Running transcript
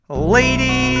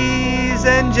Ladies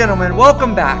and gentlemen,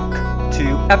 welcome back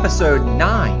to episode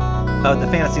 9 of the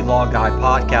Fantasy Law Guy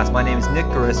podcast. My name is Nick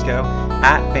Garisco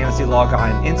at Fantasy Law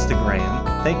Guy on Instagram.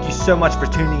 Thank you so much for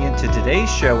tuning in to today's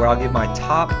show where I'll give my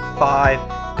top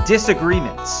 5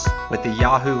 disagreements with the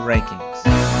Yahoo rankings.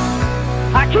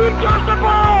 Hakeem dropped the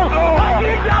ball!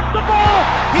 Hakeem dropped the ball!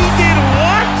 He did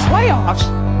what? Playoffs?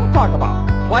 We'll talk about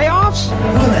playoffs.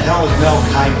 Who the hell is Mel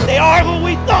Kiper? They are who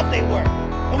we thought they were.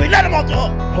 And we let them off the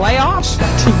hook. Playoffs?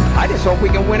 I just hope we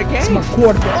can win a game. It's my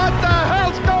quarterback. What the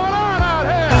hell's going on out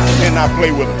here? Cannot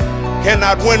play with him.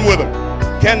 Cannot win with him.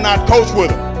 Cannot coach with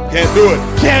him. Can't do it.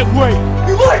 Can't wait.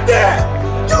 You like that?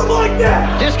 You like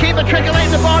that? Just keep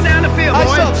trickling the ball down the field, boy.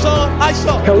 Ice up, son. Ice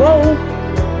up. Hello?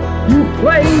 You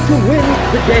play to win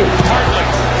the game.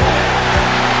 Hartley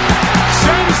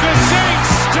sends the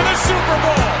Saints to the Super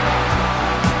Bowl.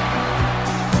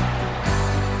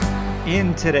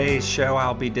 In today's show,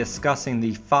 I'll be discussing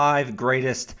the 5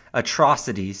 greatest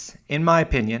atrocities, in my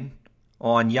opinion,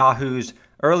 on Yahoo's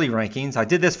early rankings. I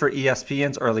did this for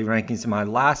ESPN's early rankings in my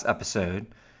last episode,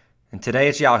 and today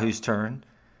it's Yahoo's turn.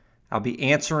 I'll be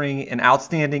answering an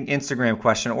outstanding Instagram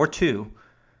question or two.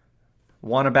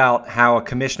 One about how a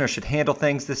commissioner should handle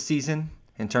things this season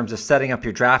in terms of setting up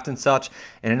your draft and such,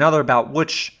 and another about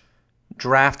which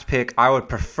draft pick I would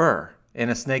prefer in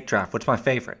a snake draft, which is my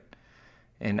favorite.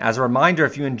 And as a reminder,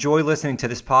 if you enjoy listening to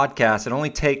this podcast, it only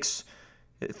takes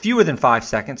fewer than 5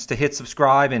 seconds to hit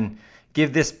subscribe and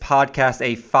give this podcast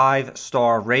a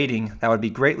 5-star rating. That would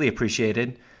be greatly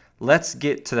appreciated. Let's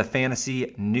get to the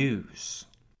fantasy news.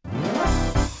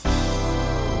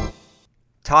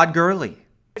 Todd Gurley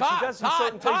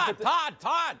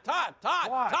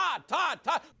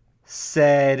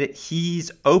said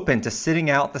he's open to sitting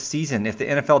out the season if the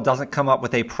NFL doesn't come up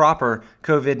with a proper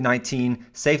COVID-19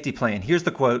 safety plan. Here's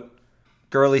the quote.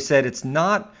 Gurley said, "It's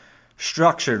not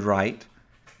structured right.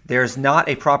 There's not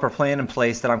a proper plan in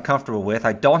place that I'm comfortable with.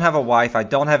 I don't have a wife. I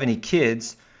don't have any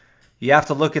kids. You have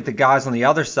to look at the guys on the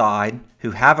other side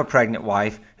who have a pregnant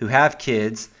wife, who have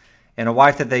kids, and a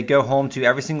wife that they go home to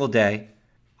every single day.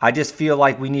 I just feel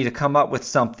like we need to come up with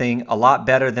something a lot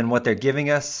better than what they're giving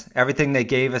us. Everything they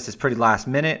gave us is pretty last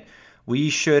minute.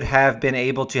 We should have been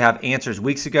able to have answers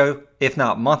weeks ago, if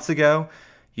not months ago.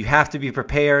 You have to be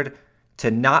prepared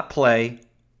to not play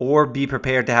or be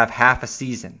prepared to have half a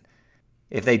season.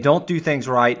 If they don't do things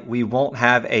right, we won't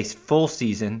have a full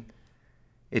season.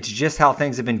 It's just how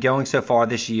things have been going so far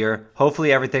this year.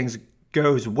 Hopefully everything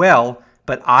goes well,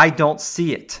 but I don't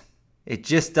see it. It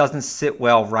just doesn't sit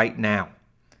well right now."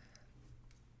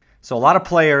 So a lot of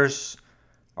players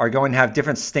are going to have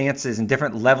different stances and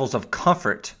different levels of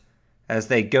comfort as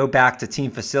they go back to team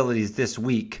facilities this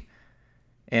week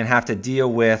and have to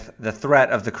deal with the threat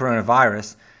of the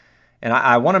coronavirus. And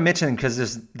I want to mention, because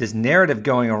there's this narrative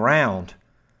going around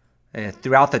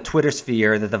throughout the Twitter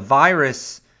sphere that the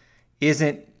virus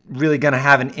isn't really going to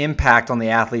have an impact on the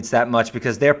athletes that much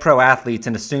because they're pro athletes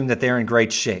and assume that they're in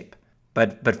great shape.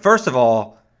 But first of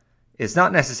all, it's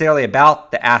not necessarily about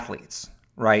the athletes.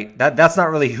 Right? That's not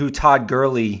really who Todd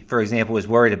Gurley, for example, is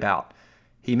worried about.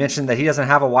 He mentioned that he doesn't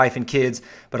have a wife and kids,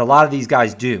 but a lot of these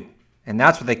guys do. And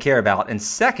that's what they care about. And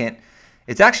second,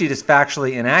 it's actually just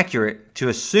factually inaccurate to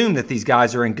assume that these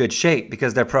guys are in good shape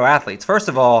because they're pro athletes. First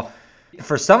of all,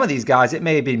 for some of these guys, it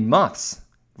may have been months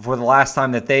before the last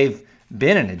time that they've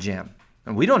been in a gym.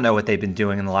 And we don't know what they've been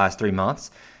doing in the last 3 months.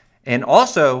 And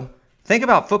also, think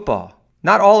about football.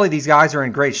 Not all of these guys are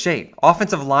in great shape.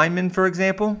 Offensive linemen, for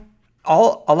example, a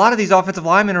lot of these offensive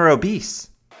linemen are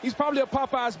obese. He's probably a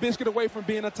Popeye's biscuit away from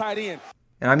being a tight end.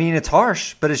 And I mean, it's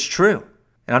harsh, but it's true.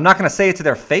 And I'm not going to say it to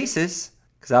their faces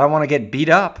because I don't want to get beat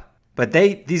up. But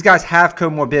these guys have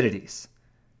comorbidities.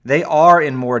 They are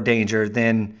in more danger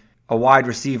than a wide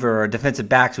receiver or a defensive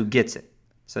back who gets it.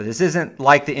 So this isn't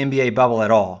like the NBA bubble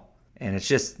at all. And it's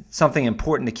just something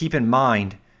important to keep in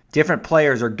mind. Different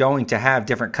players are going to have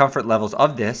different comfort levels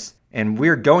of this. And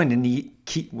we're going to need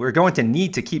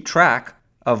to keep track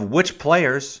of which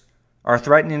players are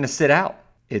threatening to sit out.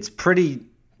 It's pretty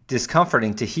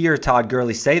discomforting to hear Todd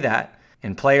Gurley say that,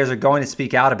 and players are going to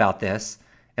speak out about this.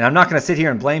 And I'm not going to sit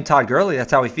here and blame Todd Gurley.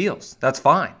 That's how he feels. That's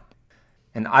fine.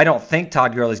 And I don't think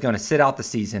Todd Gurley is going to sit out the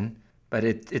season, but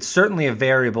it's certainly a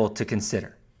variable to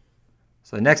consider.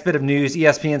 So the next bit of news,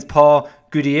 ESPN's Paul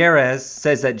Gutierrez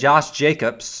says that Josh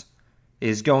Jacobs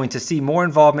is going to see more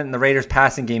involvement in the Raiders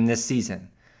passing game this season.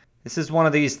 This is one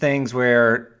of these things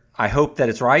where I hope that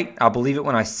it's right. I'll believe it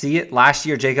when I see it. Last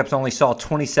year, Jacobs only saw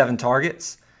 27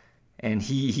 targets, and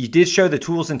he did show the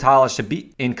tools in college to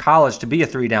be a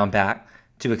 3-down back,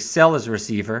 to excel as a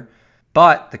receiver.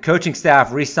 But the coaching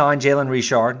staff re-signed Jalen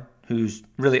Richard, who's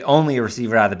really only a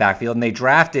receiver out of the backfield, and they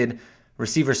drafted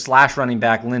receiver/running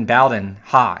back Lynn Bowden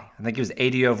high. I think he was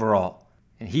 80 overall.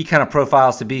 And he kind of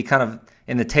profiles to be kind of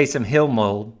in the Taysom Hill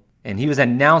mold, and he was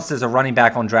announced as a running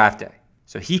back on draft day.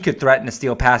 So he could threaten to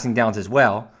steal passing downs as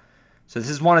well. So this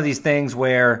is one of these things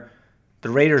where the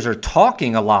Raiders are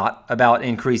talking a lot about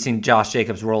increasing Josh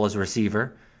Jacobs' role as a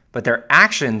receiver, but their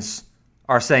actions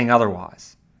are saying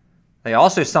otherwise. They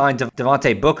also signed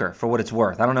Devontae Booker for what it's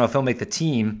worth. I don't know if he'll make the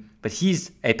team, but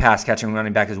he's a pass-catching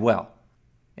running back as well.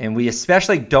 And we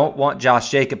especially don't want Josh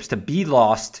Jacobs to be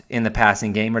lost in the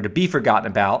passing game or to be forgotten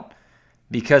about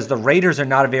because the Raiders are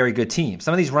not a very good team.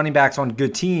 Some of these running backs on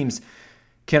good teams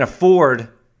can afford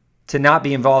to not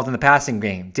be involved in the passing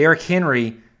game. Derrick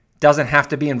Henry doesn't have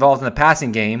to be involved in the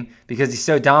passing game because he's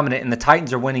so dominant and the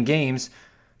Titans are winning games,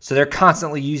 so they're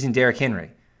constantly using Derrick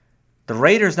Henry. The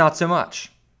Raiders, not so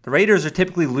much. The Raiders are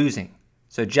typically losing.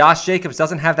 So Josh Jacobs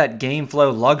doesn't have that game flow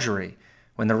luxury.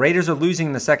 When the Raiders are losing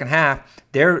in the second half,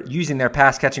 they're using their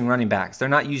pass-catching running backs. They're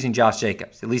not using Josh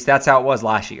Jacobs. At least that's how it was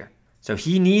last year. So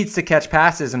he needs to catch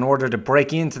passes in order to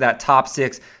break into that top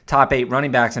 6, top 8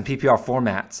 running backs in PPR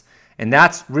formats. And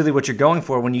that's really what you're going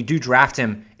for when you do draft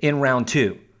him in round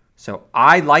 2. So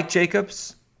I like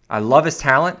Jacobs. I love his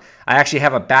talent. I actually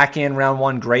have a back-end round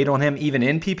 1 grade on him, even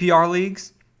in PPR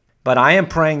leagues. But I am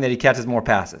praying that he catches more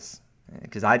passes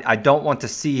because I don't want to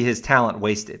see his talent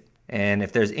wasted. And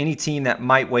if there's any team that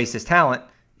might waste his talent,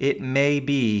 it may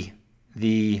be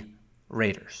the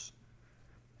Raiders.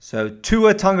 So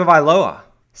Tua Tagovailoa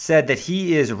said that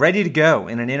he is ready to go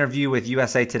in an interview with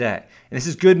USA Today. And this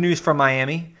is good news for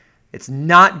Miami. It's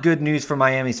not good news for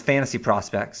Miami's fantasy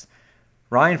prospects.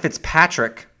 Ryan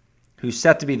Fitzpatrick, who's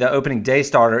set to be the opening day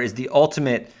starter, is the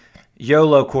ultimate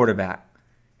YOLO quarterback.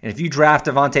 And if you draft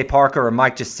Devontae Parker or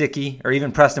Mike Gesicki or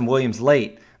even Preston Williams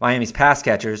late, Miami's pass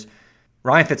catchers,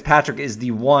 Ryan Fitzpatrick is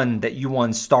the one that you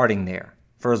want starting there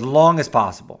for as long as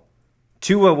possible.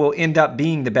 Tua will end up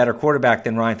being the better quarterback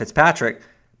than Ryan Fitzpatrick,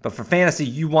 but for fantasy,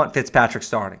 you want Fitzpatrick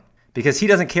starting because he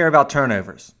doesn't care about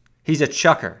turnovers. He's a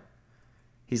chucker.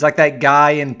 He's like that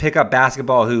guy in pickup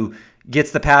basketball who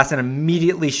gets the pass and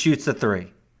immediately shoots the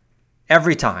three.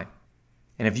 Every time.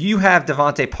 And if you have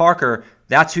Devontae Parker,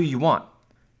 that's who you want.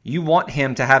 You want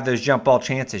him to have those jump ball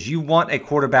chances. You want a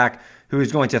quarterback who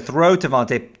is going to throw to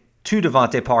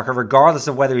Devontae Parker regardless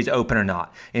of whether he's open or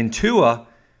not. And Tua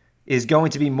is going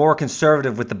to be more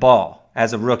conservative with the ball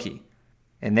as a rookie.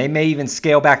 And they may even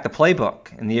scale back the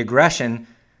playbook and the aggression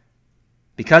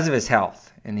because of his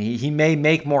health. And he may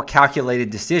make more calculated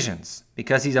decisions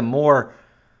because he's a more,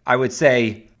 I would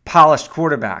say, polished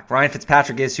quarterback. Ryan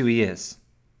Fitzpatrick is who he is.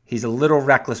 He's a little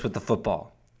reckless with the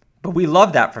football. But we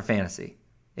love that for fantasy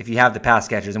if you have the pass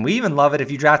catchers. And we even love it if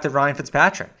you drafted Ryan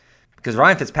Fitzpatrick because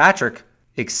Ryan Fitzpatrick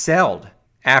excelled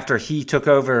after he took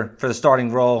over for the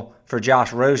starting role for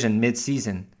Josh Rosen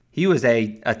mid-season. He was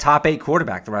a top 8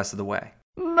 quarterback the rest of the way.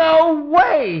 No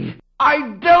way! I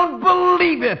don't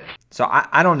believe it! So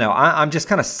I don't know. I'm just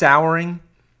kind of souring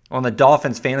on the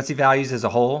Dolphins' fantasy values as a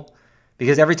whole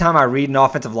because every time I read an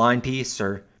offensive line piece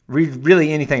or read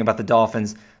really anything about the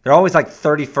Dolphins, they're always like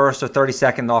 31st or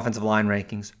 32nd in offensive line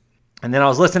rankings. And then I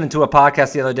was listening to a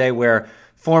podcast the other day where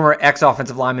former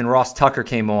ex-offensive lineman Ross Tucker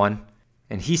came on,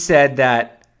 and he said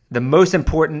that the most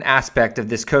important aspect of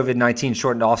this COVID-19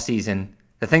 shortened offseason,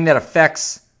 the thing that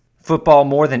affects football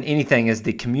more than anything is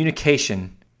the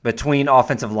communication between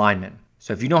offensive linemen.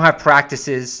 So if you don't have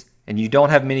practices and you don't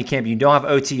have minicamp, you don't have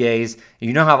OTAs, and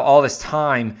you don't have all this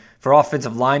time for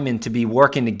offensive linemen to be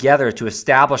working together to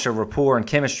establish a rapport and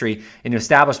chemistry and to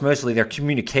establish mostly their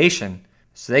communication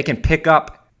so they can pick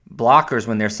up blockers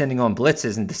when they're sending on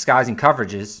blitzes and disguising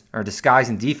coverages or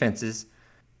disguising defenses,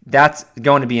 that's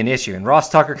going to be an issue. And Ross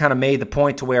Tucker kind of made the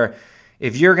point to where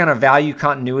if you're going to value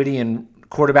continuity in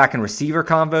quarterback and receiver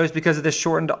combos because of this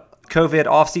shortened COVID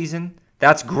offseason,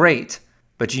 that's great,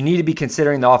 but you need to be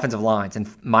considering the offensive lines.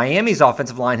 And Miami's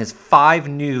offensive line has 5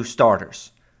 new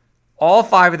starters. All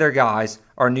 5 of their guys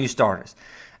are new starters.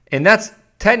 And that's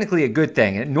technically a good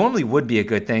thing. It normally would be a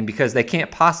good thing because they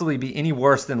can't possibly be any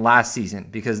worse than last season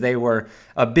because they were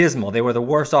abysmal. They were the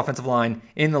worst offensive line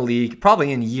in the league,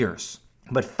 probably in years.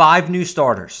 But 5 new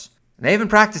starters. They haven't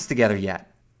practiced together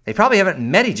yet. They probably haven't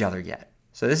met each other yet.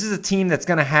 So this is a team that's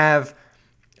going to have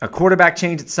a quarterback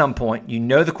change at some point. You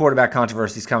know the quarterback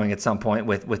controversy is coming at some point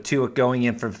with Tua going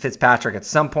in for Fitzpatrick at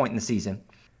some point in the season.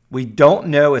 We don't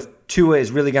know if Tua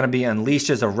is really going to be unleashed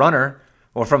as a runner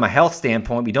or from a health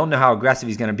standpoint. We don't know how aggressive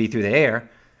he's going to be through the air.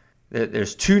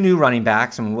 There's 2 new running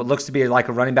backs and what looks to be like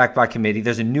a running back by committee.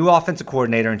 There's a new offensive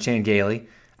coordinator in Chan Gailey.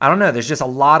 I don't know. There's just a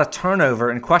lot of turnover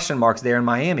and question marks there in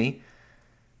Miami.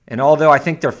 And although I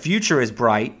think their future is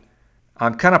bright,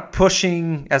 I'm kind of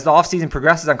pushing, as the offseason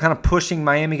progresses, I'm kind of pushing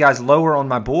Miami guys lower on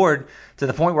my board to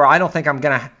the point where I don't think I'm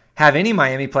going to have any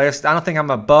Miami players. I don't think I'm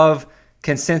above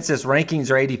consensus rankings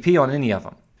or ADP on any of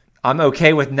them. I'm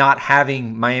okay with not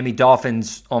having Miami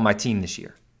Dolphins on my team this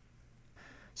year.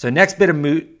 So next bit of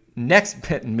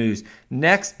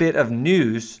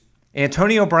news,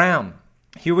 Antonio Brown.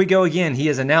 Here we go again. He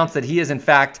has announced that he is in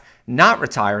fact not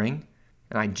retiring.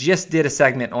 And I just did a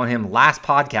segment on him last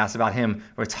podcast about him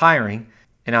retiring.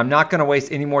 And I'm not going to waste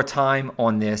any more time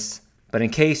on this. But in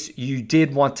case you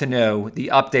did want to know the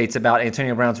updates about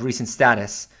Antonio Brown's recent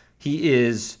status, he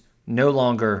is no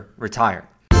longer retired.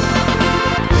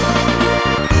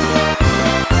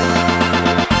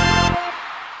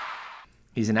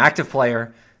 He's an active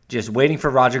player, just waiting for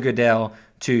Roger Goodell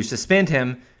to suspend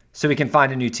him so he can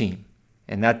find a new team.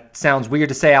 And that sounds weird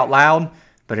to say out loud,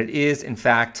 but it is, in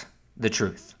fact, the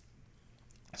truth.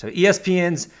 So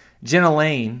ESPN's Jenna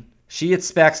Lane, she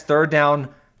expects third round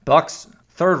Bucks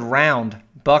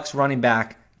running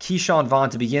back Keyshawn Vaughn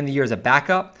to begin the year as a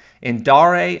backup and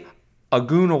Dare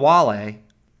Ogunbowale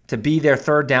to be their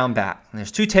third down back. And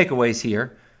there's two takeaways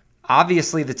here.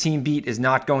 Obviously, the team beat is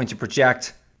not going to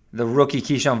project the rookie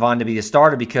Keyshawn Vaughn to be the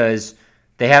starter because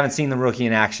they haven't seen the rookie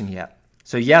in action yet.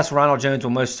 So yes, Ronald Jones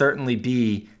will most certainly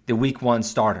be the week 1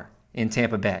 starter in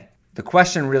Tampa Bay. The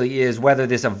question really is whether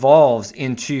this evolves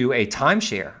into a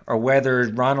timeshare or whether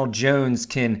Ronald Jones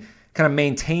can kind of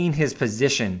maintain his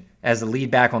position as the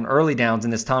lead back on early downs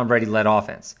in this Tom Brady-led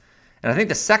offense. And I think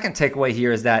the second takeaway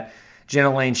here is that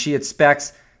Jenna Lane, she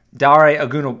expects Dare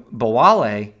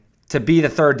Ogunbowale to be the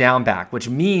third down back, which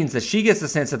means that she gets the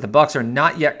sense that the Bucs are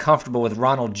not yet comfortable with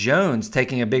Ronald Jones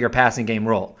taking a bigger passing game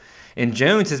role. And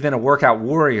Jones has been a workout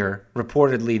warrior,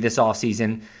 reportedly, this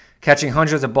offseason, catching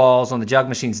hundreds of balls on the jug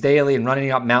machines daily and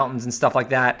running up mountains and stuff like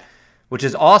that, which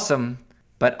is awesome.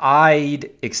 But I'd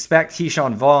expect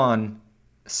Keyshawn Vaughn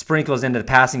sprinkles into the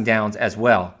passing downs as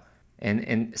well.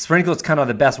 And sprinkle is kind of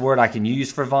the best word I can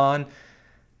use for Vaughn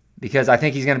because I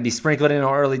think he's going to be sprinkled in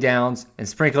on early downs and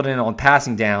sprinkled in on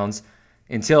passing downs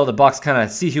until the Bucs kind of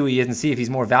see who he is and see if he's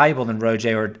more valuable than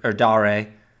Roje or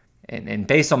Dare. And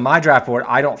based on my draft board,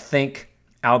 I don't think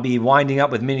I'll be winding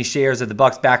up with many shares of the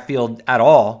Bucs backfield at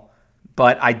all.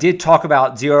 But I did talk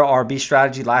about zero RB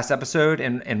strategy last episode,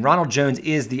 and Ronald Jones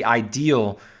is the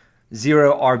ideal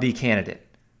zero RB candidate.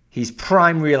 He's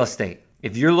prime real estate.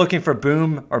 If you're looking for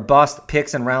boom or bust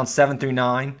picks in rounds 7 through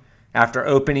 9 after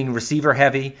opening receiver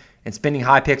heavy and spending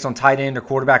high picks on tight end or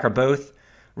quarterback or both,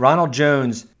 Ronald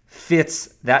Jones fits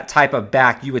that type of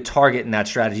back you would target in that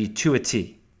strategy to a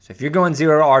T. So if you're going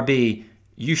zero RB,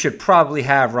 you should probably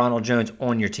have Ronald Jones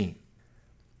on your team.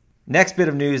 Next bit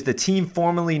of news, the team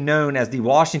formerly known as the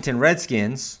Washington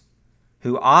Redskins,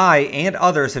 who I and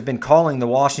others have been calling the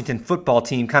Washington football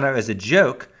team kind of as a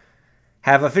joke,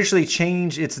 have officially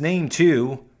changed its name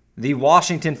to the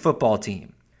Washington football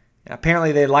team.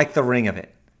 Apparently they like the ring of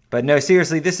it. But no,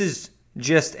 seriously, this is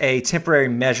just a temporary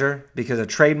measure because of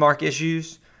trademark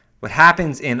issues. What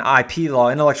happens in IP law,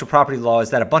 intellectual property law,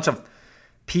 is that a bunch of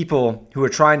people who are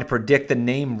trying to predict the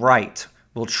name right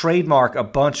will trademark a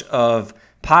bunch of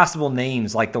possible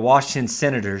names like the Washington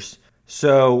Senators.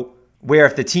 So where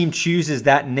if the team chooses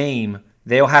that name,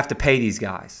 they'll have to pay these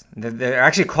guys. They're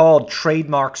actually called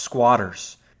trademark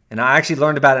squatters. And I actually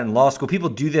learned about it in law school. People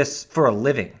do this for a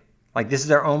living. Like this is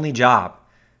their only job,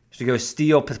 to go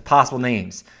steal possible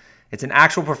names. It's an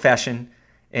actual profession,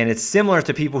 and it's similar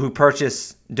to people who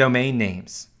purchase domain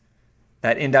names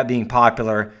that end up being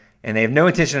popular, and they have no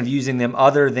intention of using them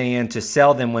other than to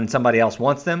sell them when somebody else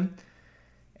wants them.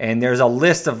 And there's a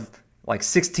list of like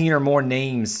 16 or more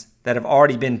names that have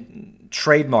already been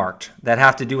trademarked that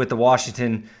have to do with the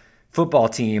Washington football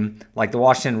team, like the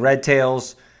Washington Red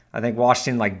Tails, I think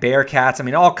Washington like Bearcats. I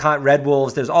mean, Red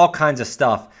Wolves. There's all kinds of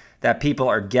stuff that people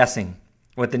are guessing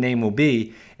what the name will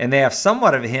be. And they have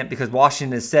somewhat of a hint because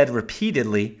Washington has said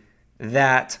repeatedly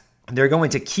that they're going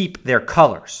to keep their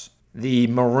colors, the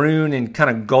maroon and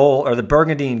kind of gold, or the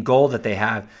burgundy and gold that they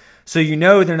have. So you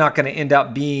know they're not going to end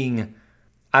up being,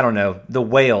 I don't know, the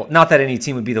whale. Not that any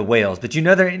team would be the Whales, but you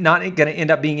know they're not going to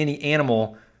end up being any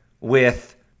animal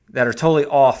that are totally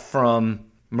off from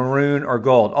maroon or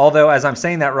gold. Although as I'm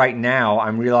saying that right now,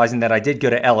 I'm realizing that I did go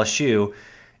to LSU,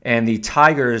 and the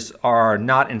Tigers are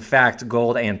not in fact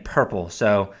gold and purple.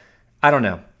 So I don't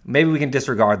know. Maybe we can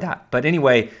disregard that. But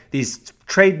anyway, these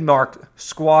trademark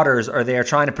squatters are there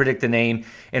trying to predict the name.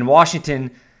 And Washington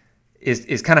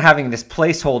is kind of having this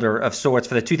placeholder of sorts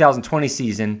for the 2020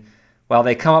 season while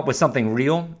they come up with something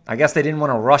real. I guess they didn't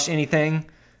want to rush anything.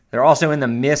 They're also in the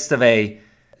midst of a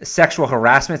sexual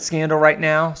harassment scandal right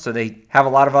now, so they have a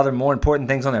lot of other more important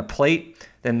things on their plate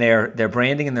than their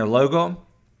branding and their logo.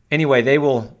 Anyway, they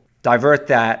will divert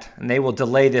that and they will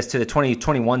delay this to the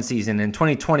 2021 season. In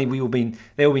 2020,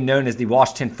 they will be known as the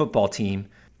Washington Football Team.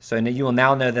 So you will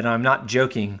now know that I'm not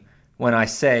joking when I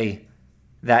say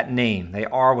that name. They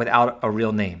are without a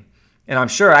real name. And I'm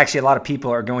sure actually a lot of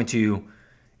people are going to,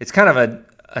 it's kind of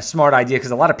a smart idea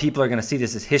because a lot of people are going to see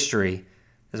this as history.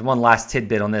 There's one last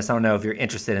tidbit on this. I don't know if you're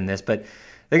interested in this, but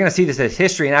they're going to see this as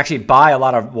history and actually buy a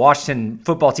lot of Washington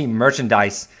Football Team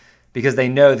merchandise because they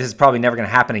know this is probably never going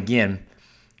to happen again.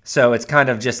 So it's kind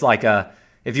of just like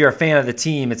if you're a fan of the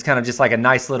team, it's kind of just like a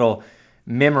nice little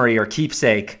memory or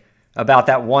keepsake about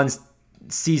that one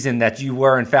season that you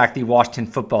were, in fact, the Washington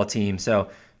Football Team. So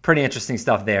pretty interesting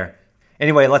stuff there.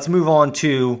 Anyway, let's move on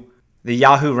to the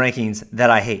Yahoo rankings that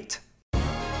I hate.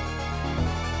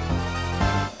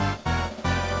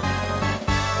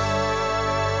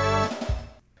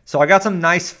 So I got some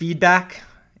nice feedback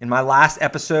in my last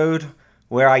episode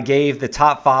where I gave the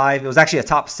top 5. It was actually a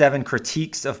top 7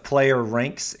 critiques of player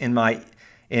ranks in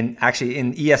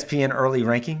ESPN early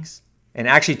rankings. And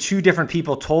actually 2 different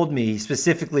people told me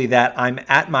specifically that I'm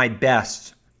at my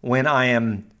best when I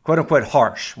am quote unquote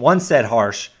harsh. One said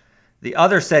harsh. The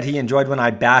other said he enjoyed when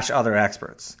I bash other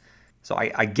experts. So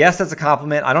I guess that's a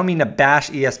compliment. I don't mean to bash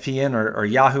ESPN or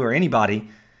Yahoo or anybody.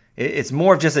 It's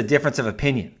more of just a difference of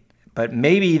opinion. But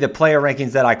maybe the player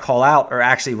rankings that I call out are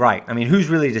actually right. I mean, who's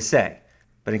really to say?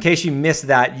 But in case you missed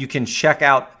that, you can check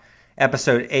out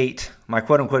episode 8, my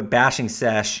quote-unquote bashing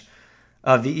sesh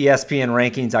of the ESPN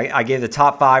rankings. I gave the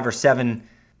top 5 or 7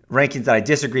 rankings that I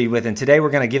disagreed with. And today we're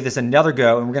going to give this another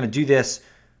go, and we're going to do this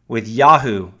with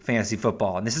Yahoo Fantasy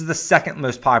Football. And this is the second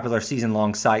most popular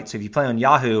season-long site. So if you play on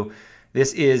Yahoo,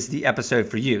 this is the episode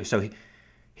for you. So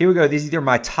here we go. These are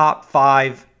my top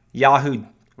 5 Yahoo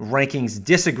rankings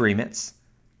disagreements,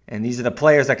 and these are the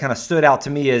players that kind of stood out to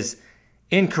me as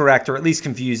incorrect or at least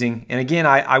confusing. And again,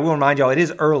 I will remind y'all, it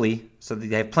is early, so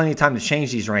they have plenty of time to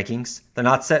change these rankings. They're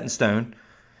not set in stone.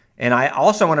 And I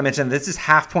also want to mention this is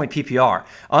half-point PPR.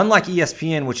 Unlike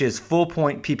ESPN, which is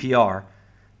full-point PPR,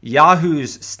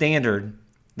 Yahoo's standard,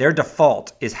 their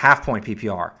default is half-point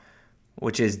PPR,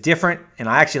 which is different, and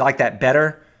I actually like that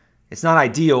better. It's not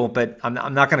ideal, but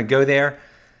I'm not going to go there.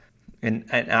 And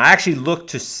I actually looked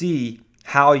to see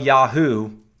how the Yahoo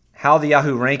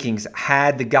rankings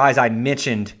had the guys I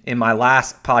mentioned in my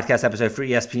last podcast episode for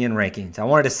ESPN rankings. I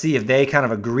wanted to see if they kind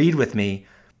of agreed with me.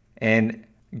 And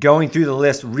going through the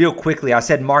list real quickly, I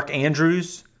said Mark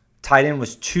Andrews, tight end,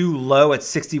 was too low at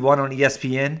 61 on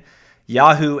ESPN.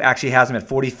 Yahoo actually has him at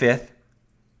 45th,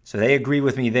 so they agree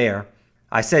with me there.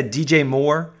 I said DJ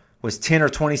Moore was 10 or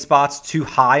 20 spots too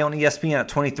high on ESPN at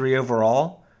 23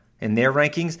 overall. In their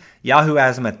rankings, Yahoo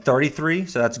has him at 33,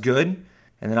 so that's good.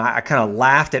 And then I kind of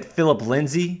laughed at Philip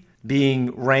Lindsay being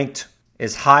ranked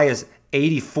as high as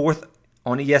 84th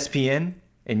on ESPN,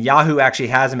 and Yahoo actually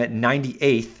has him at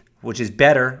 98th, which is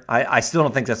better. I still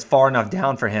don't think that's far enough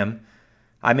down for him.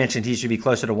 I mentioned he should be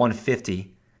closer to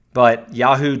 150, but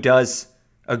Yahoo does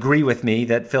agree with me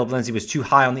that Philip Lindsay was too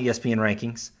high on the ESPN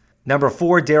rankings. Number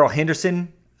 4, Darrell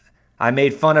Henderson. I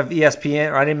made fun of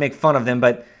ESPN, or I didn't make fun of them,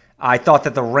 but I thought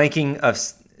that the ranking of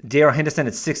Darrell Henderson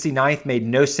at 69th made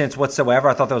no sense whatsoever.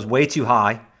 I thought that was way too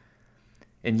high.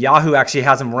 And Yahoo actually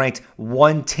has him ranked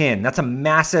 110. That's a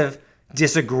massive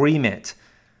disagreement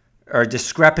or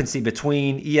discrepancy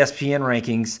between ESPN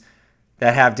rankings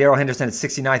that have Darrell Henderson at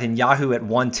 69th and Yahoo at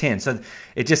 110. So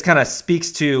it just kind of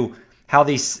speaks to how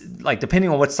these, like,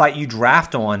 depending on what site you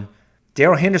draft on,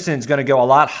 Darrell Henderson is going to go a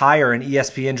lot higher in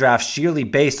ESPN drafts sheerly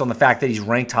based on the fact that he's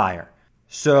ranked higher.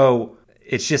 So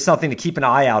it's just something to keep an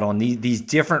eye out on. These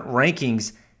different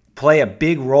rankings play a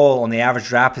big role on the average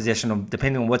draft position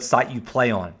depending on what site you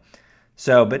play on.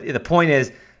 So, but the point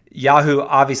is, Yahoo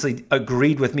obviously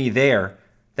agreed with me there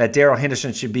that Darrell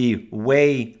Henderson should be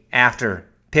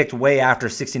picked way after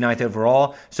 69th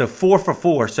overall. So 4 for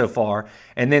 4 so far.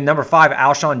 And then number 5,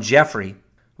 Alshon Jeffrey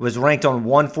was ranked on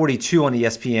 142 on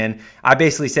ESPN. I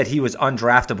basically said he was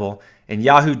undraftable, and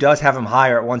Yahoo does have him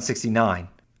higher at 169.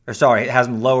 It has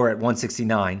him lower at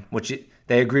 169, which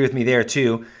they agree with me there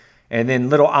too. And then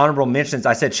little honorable mentions,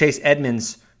 I said Chase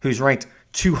Edmonds, who's ranked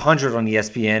 200 on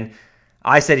ESPN.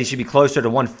 I said he should be closer to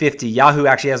 150. Yahoo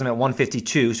actually has him at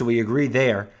 152, so we agree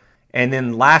there. And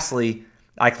then lastly,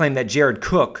 I claim that Jared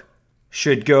Cook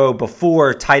should go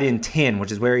before tight end 10,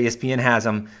 which is where ESPN has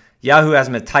him. Yahoo has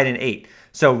him at tight end 8.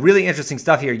 So really interesting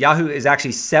stuff here. Yahoo is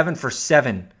actually 7 for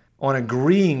 7 on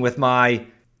agreeing with my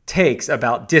takes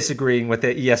about disagreeing with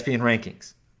the ESPN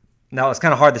rankings. Now, it's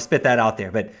kind of hard to spit that out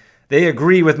there, but they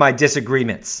agree with my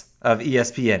disagreements of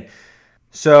ESPN.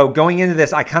 So going into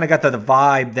this, I kind of got the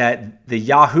vibe that the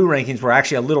Yahoo rankings were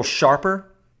actually a little sharper,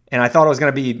 and I thought it was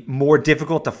going to be more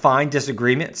difficult to find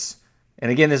disagreements. And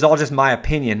again, this is all just my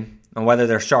opinion on whether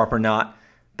they're sharp or not,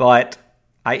 but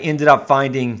I ended up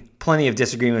finding plenty of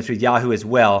disagreements with Yahoo as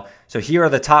well. So here are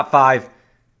the top 5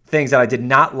 things that I did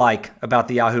not like about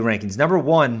the Yahoo rankings. Number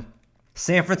 1,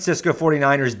 San Francisco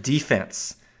 49ers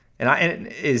defense. And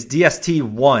is DST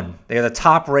 1. They are the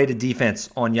top-rated defense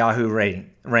on Yahoo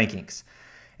rankings.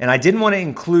 And I didn't want to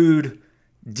include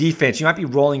defense. You might be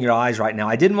rolling your eyes right now.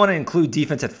 I didn't want to include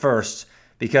defense at first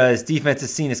because defense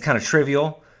is seen as kind of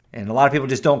trivial. And a lot of people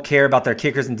just don't care about their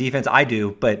kickers and defense. I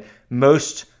do, but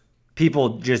most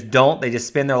people just don't. They just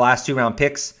spend their last 2-round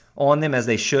picks on them as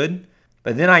they should.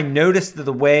 But then I noticed that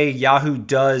the way Yahoo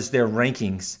does their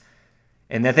rankings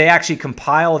and that they actually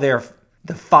compile the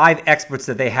 5 experts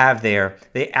that they have there,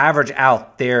 they average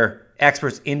out their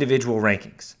experts' individual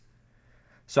rankings.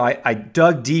 So I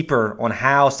dug deeper on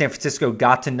how San Francisco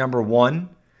got to number 1,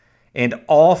 and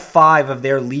all 5 of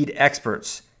their lead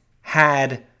experts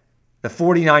had the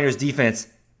 49ers defense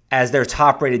as their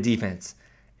top-rated defense.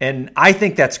 And I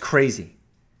think that's crazy.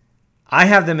 I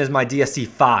have them as my DST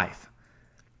 5.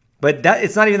 But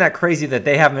it's not even that crazy that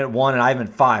they have them at 1 and I have them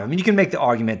at 5. I mean, you can make the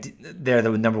argument they're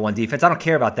the number 1 defense. I don't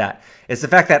care about that. It's the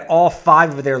fact that all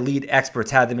 5 of their lead experts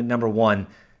had them at number 1.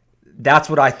 That's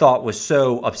what I thought was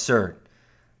so absurd.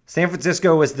 San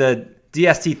Francisco was the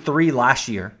DST 3 last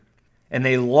year, and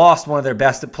they lost one of their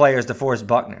best players, DeForest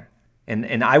Buckner.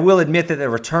 And I will admit that they're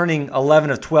returning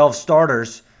 11 of 12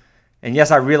 starters. And yes,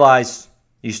 I realize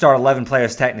you start 11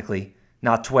 players technically,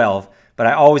 not 12. But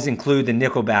I always include the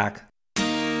nickelback.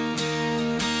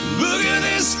 Look at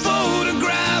this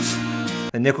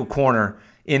photograph. The nickel corner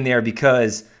in there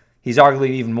because he's arguably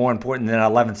even more important than an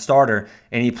 11th starter.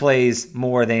 And he plays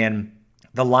more than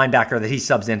the linebacker that he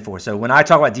subs in for. So when I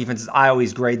talk about defenses, I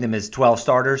always grade them as 12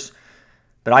 starters.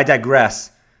 But I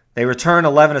digress. They return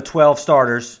 11 of 12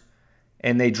 starters.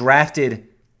 And they drafted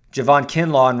Javon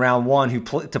Kinlaw in round 1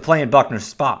 to play in Buckner's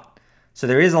spot. So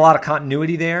there is a lot of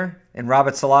continuity there in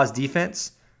Robert Saleh's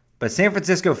defense. But San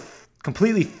Francisco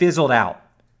completely fizzled out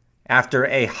after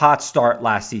a hot start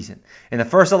last season. In the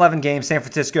first 11 games, San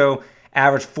Francisco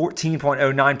averaged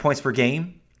 14.09 points per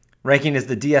game, ranking as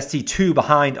the DST 2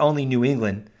 behind only New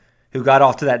England, who got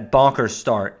off to that bonkers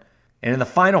start. And in the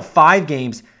final 5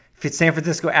 games, San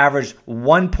Francisco averaged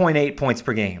 1.8 points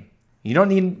per game. You don't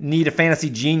need a fantasy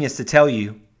genius to tell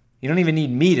you, you don't even need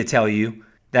me to tell you,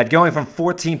 that going from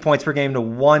 14 points per game to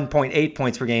 1.8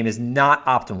 points per game is not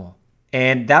optimal.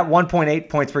 And that 1.8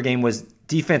 points per game was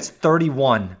defense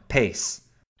 31 pace.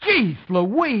 Jeez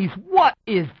Louise, what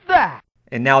is that?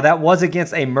 And now that was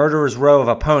against a murderer's row of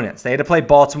opponents. They had to play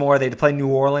Baltimore, they had to play New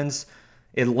Orleans,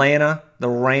 Atlanta, the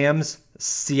Rams,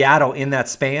 Seattle in that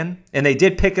span, and they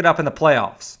did pick it up in the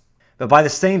playoffs. But by the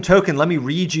same token, let me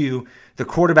read you the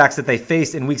quarterbacks that they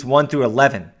faced in weeks 1 through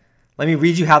 11. Let me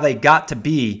read you how they got to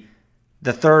be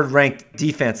the 3rd-ranked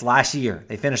defense last year.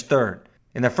 They finished 3rd.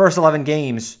 In their first 11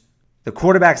 games, the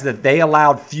quarterbacks that they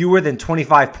allowed fewer than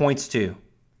 25 points to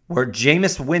were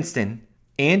Jameis Winston,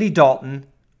 Andy Dalton,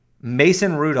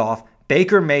 Mason Rudolph,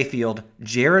 Baker Mayfield,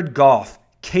 Jared Goff,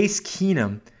 Case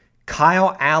Keenum,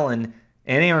 Kyle Allen,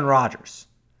 and Aaron Rodgers.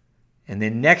 And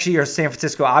then next year, San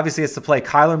Francisco obviously has to play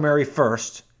Kyler Murray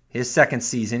first, his 2nd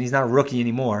season. He's not a rookie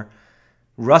anymore.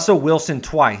 Russell Wilson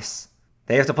twice.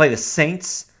 They have to play the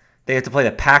Saints. They have to play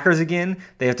the Packers again.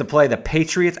 They have to play the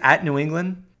Patriots at New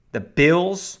England, the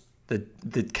Bills,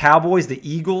 the Cowboys, the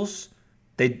Eagles.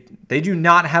 They do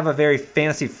not have a very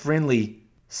fantasy-friendly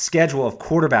schedule of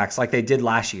quarterbacks like they did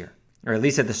last year, or at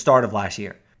least at the start of last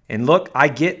year. And look, I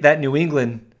get that New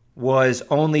England was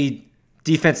only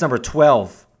defense number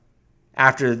 12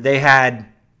 after they had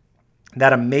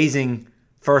that amazing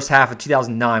first half of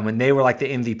 2009 when they were like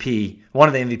the MVP, one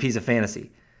of the MVPs of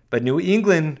fantasy. But New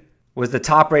England was the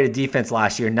top-rated defense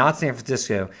last year, not San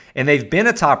Francisco, and they've been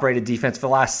a top-rated defense for the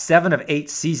last 7 of 8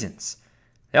 seasons.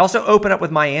 They also open up with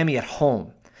Miami at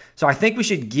home. So I think we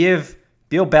should give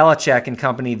Bill Belichick and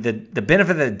company the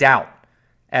benefit of the doubt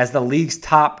as the league's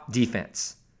top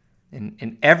defense.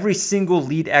 And every single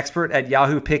lead expert at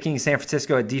Yahoo picking San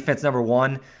Francisco at defense number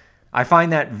 1, I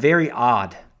find that very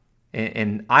odd.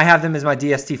 And I have them as my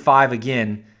DST 5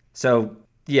 again. So,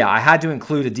 yeah, I had to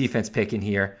include a defense pick in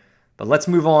here. But let's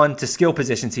move on to skill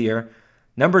positions here.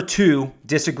 Number 2,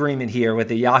 disagreement here with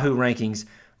the Yahoo rankings.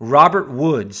 Robert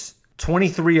Woods,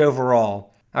 23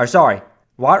 overall.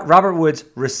 Robert Woods,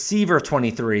 receiver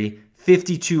 23,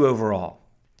 52 overall.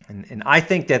 And I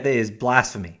think that is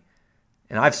blasphemy.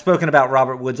 And I've spoken about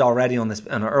Robert Woods already on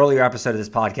an earlier episode of this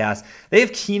podcast. They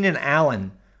have Keenan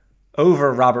Allen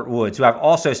over Robert Woods, who I've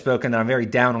also spoken that I'm very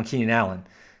down on Keenan Allen.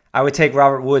 I would take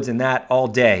Robert Woods in that all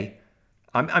day.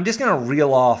 I'm just going to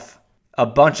reel off a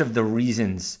bunch of the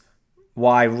reasons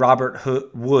why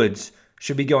Robert Woods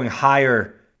should be going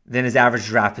higher than his average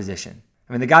draft position.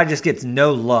 I mean, the guy just gets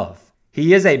no love.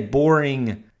 He is an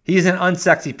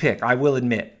unsexy pick, I will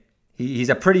admit. He's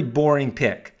a pretty boring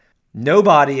pick.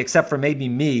 Nobody, except for maybe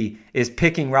me, is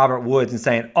picking Robert Woods and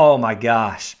saying, oh my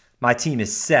gosh, my team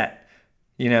is set.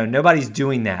 Nobody's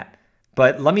doing that.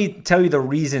 But let me tell you the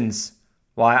reasons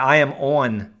why I am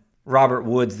on Robert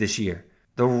Woods this year.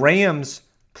 The Rams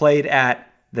played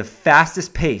at the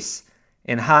fastest pace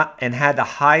and had the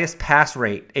highest pass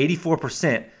rate,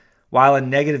 84%, while in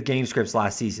negative game scripts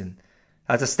last season.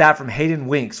 That's a stat from Hayden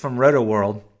Winks from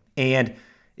RotoWorld. And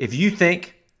if you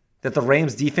think that the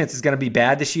Rams defense is going to be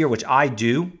bad this year, which I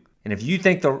do, and if you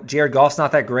think Jared Goff's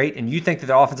not that great, and you think that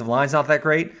the offensive line's not that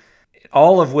great,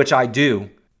 all of which I do,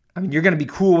 you're going to be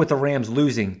cool with the Rams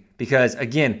losing because,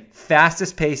 again,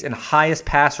 fastest pace and highest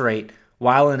pass rate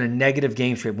while in a negative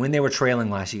game script when they were trailing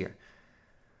last year.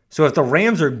 So if the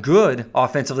Rams are good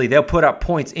offensively, they'll put up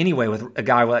points anyway with a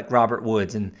guy like Robert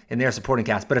Woods and their supporting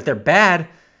cast. But if they're bad,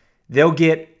 they'll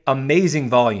get amazing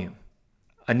volume.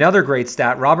 Another great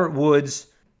stat, Robert Woods,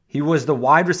 he was the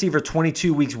wide receiver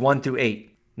 22 weeks 1 through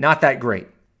 8. Not that great.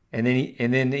 And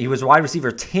then he was wide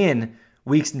receiver 10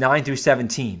 weeks 9 through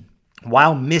 17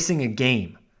 while missing a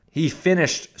game. He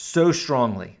finished so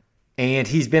strongly. And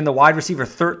he's been the wide receiver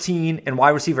 13 and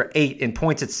wide receiver 8 in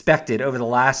points expected over the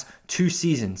last 2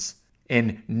 seasons.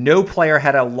 And no player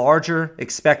had a larger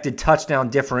expected touchdown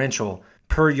differential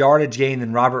per yardage gain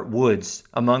than Robert Woods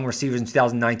among receivers in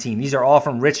 2019. These are all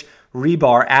from Rich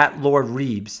Rebar at Lord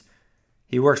Reeves.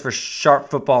 He works for Sharp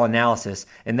Football Analysis,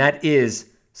 and that is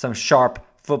some sharp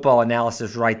football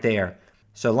analysis right there.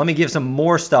 So let me give some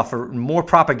more stuff, more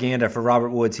propaganda for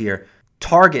Robert Woods here.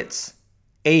 Targets,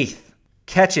 8th.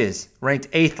 Catches, ranked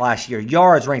 8th last year.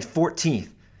 Yards, ranked 14th.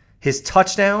 His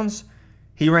touchdowns,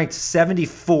 he ranked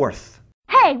 74th.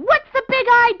 Hey, what's the big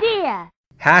idea?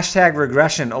 Hashtag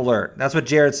regression alert. That's what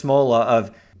Jared Smola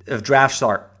of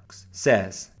DraftSharks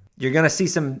says. You're going to see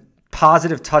some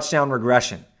positive touchdown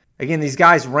regression. Again, these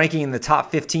guys ranking in the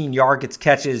top 15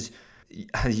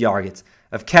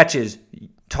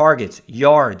 targets,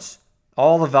 yards,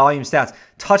 all the volume stats.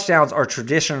 Touchdowns are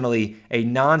traditionally a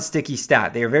non-sticky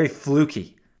stat. They are very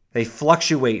fluky. They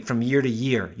fluctuate from year to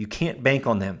year. You can't bank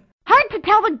on them. Hard to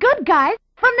tell the good guys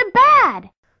from the bad.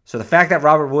 So the fact that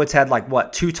Robert Woods had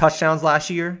 2 touchdowns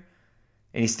last year,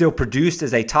 and he still produced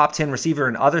as a top 10 receiver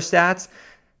in other stats,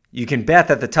 you can bet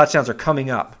that the touchdowns are coming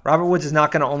up. Robert Woods is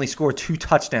not going to only score 2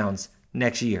 touchdowns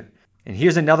next year. And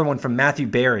here's another one from Matthew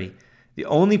Berry. The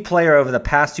only player over the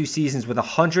past 2 seasons with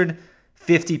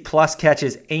 150-plus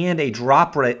catches and a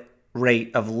drop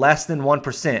rate of less than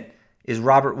 1% is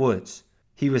Robert Woods.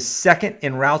 He was 2nd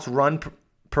in routes run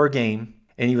per game,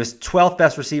 and he was 12th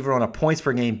best receiver on a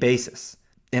points-per-game basis.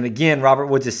 And again, Robert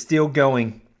Woods is still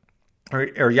going,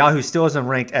 or Yahoo still has him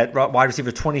ranked at wide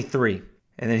receiver 23.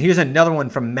 And then here's another one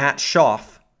from Matt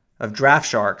Schaff of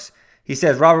DraftSharks. He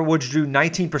says Robert Woods drew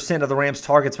 19% of the Rams'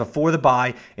 targets before the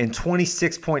bye and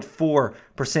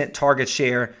 26.4% target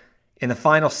share in the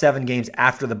final 7 games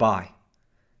after the bye.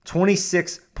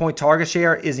 26-point target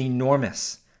share is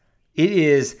enormous. It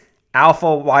is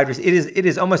alpha wide receiver.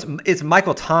 It's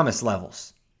Michael Thomas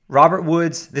levels. Robert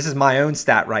Woods, this is my own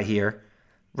stat right here.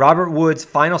 Robert Woods'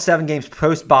 final 7 games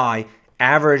post-bye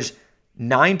averaged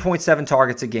 9.7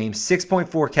 targets a game,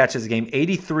 6.4 catches a game,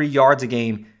 83 yards a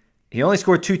game. He only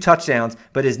scored 2 touchdowns,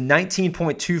 but his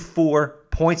 19.24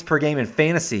 points per game in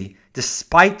fantasy,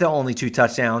 despite the only 2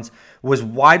 touchdowns, was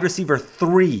wide receiver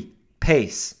 3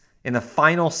 pace in the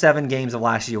final 7 games of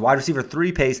last year. Wide receiver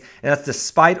 3 pace, and that's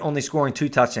despite only scoring 2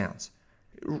 touchdowns.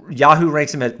 Yahoo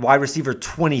ranks him at wide receiver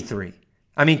 23.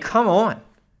 I mean, come on.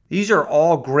 These are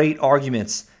all great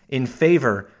arguments in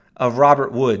favor of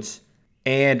Robert Woods.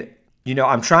 And,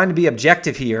 I'm trying to be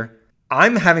objective here.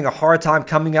 I'm having a hard time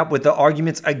coming up with the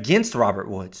arguments against Robert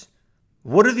Woods.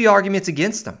 What are the arguments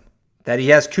against him? That he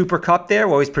has Cooper Kupp there?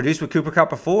 Well, he's produced with Cooper Kupp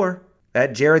before.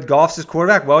 That Jared Goff's his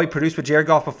quarterback? Well, he produced with Jared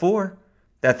Goff before.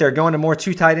 That they're going to more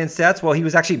 2 tight end sets? Well, he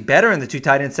was actually better in the 2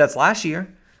 tight end sets last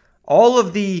year. All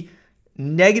of the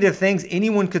negative things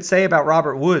anyone could say about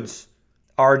Robert Woods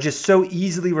are just so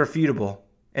easily refutable,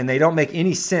 and they don't make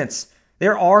any sense.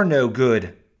 There are no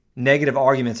good negative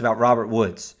arguments about Robert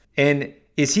Woods. And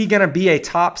is he going to be a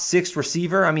top 6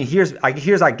 receiver? I mean, here's I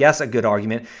guess a good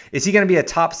argument. Is he going to be a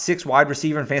top 6 wide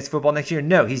receiver in fantasy football next year?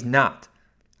 No, he's not.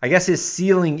 I guess his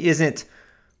ceiling isn't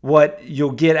what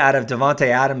you'll get out of Devontae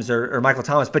Adams or Michael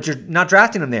Thomas, but you're not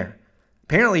drafting him there.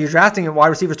 apparently you're drafting at wide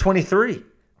receiver 23.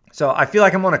 So I feel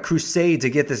like I'm on a crusade to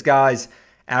get this guy's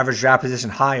average draft position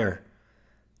higher.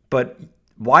 But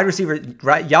wide receiver,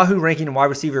 Yahoo ranking wide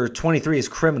receiver 23 is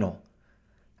criminal.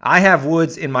 I have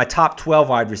Woods in my top 12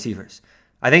 wide receivers.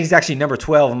 I think he's actually number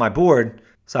 12 on my board,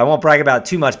 so I won't brag about it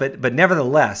too much, but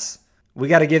nevertheless, we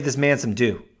got to give this man some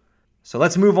due. So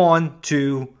let's move on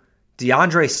to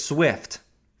DeAndre Swift,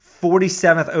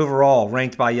 47th overall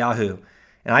ranked by Yahoo.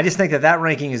 And I just think that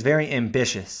ranking is very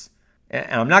ambitious.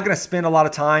 And I'm not going to spend a lot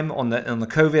of time on the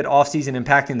COVID offseason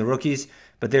impacting the rookies,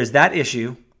 but there's that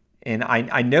issue. And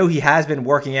I know he has been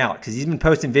working out because he's been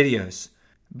posting videos.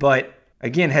 But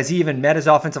again, has he even met his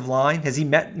offensive line? Has he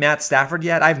met Matt Stafford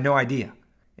yet? I have no idea.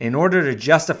 In order to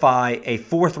justify a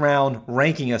 4th round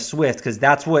ranking of Swift, because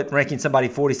that's what ranking somebody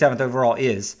 47th overall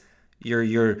is,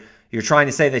 you're trying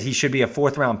to say that he should be a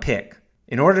 4th round pick.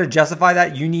 In order to justify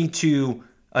that, you need to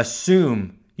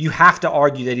assume, you have to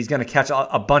argue that he's going to catch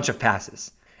a bunch of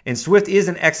passes. And Swift is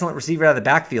an excellent receiver out of the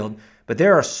backfield, but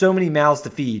there are so many mouths to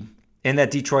feed in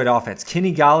that Detroit offense.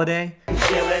 Kenny Galladay,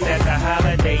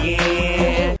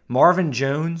 Marvin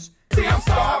Jones,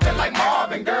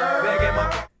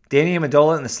 Danny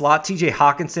Amendola in the slot, TJ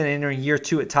Hawkinson entering year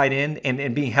 2 at tight end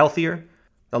and being healthier.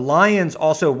 The Lions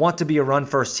also want to be a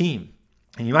run-first team.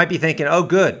 And you might be thinking, oh,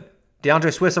 good,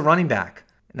 DeAndre Swift's a running back.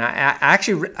 And I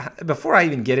actually, before I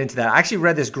even get into that, I actually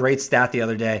read this great stat the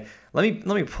other day. Let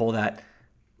me pull that.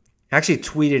 I actually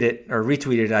tweeted it or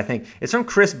retweeted it, I think. It's from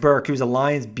Chris Burke, who's a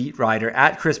Lions beat writer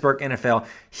at Chris Burke NFL.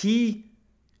 He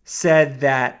said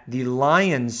that the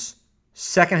Lions'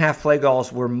 second half play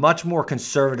calls were much more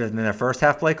conservative than their first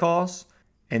half play calls.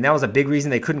 And that was a big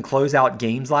reason they couldn't close out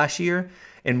games last year.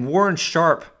 And Warren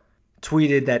Sharp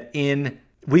tweeted that in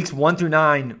weeks 1 through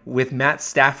 9 with Matt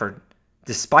Stafford,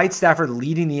 despite Stafford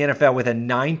leading the NFL with a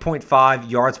 9.5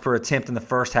 yards per attempt in the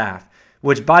first half,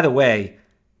 which, by the way,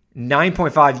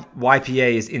 9.5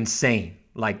 YPA is insane.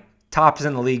 Like, tops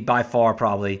in the league by far,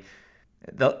 probably.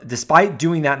 Despite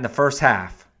doing that in the first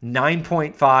half,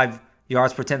 9.5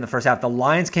 yards per attempt in the first half, the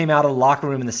Lions came out of the locker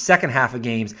room in the second half of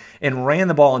games and ran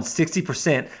the ball in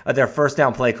 60% of their first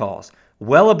down play calls,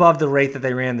 well above the rate that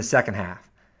they ran in the second half.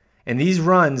 And these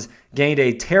runs gained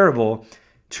a terrible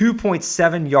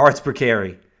 2.7 yards per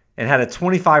carry and had a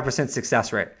 25%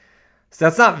 success rate. So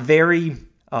that's not very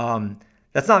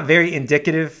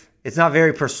indicative. It's not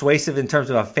very persuasive in terms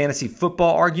of a fantasy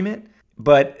football argument.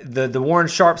 But the Warren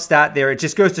Sharp stat there, it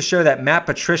just goes to show that Matt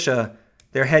Patricia,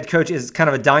 their head coach, is kind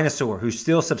of a dinosaur who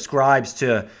still subscribes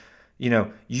to,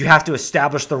 you have to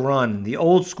establish the run, the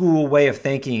old school way of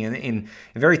thinking, and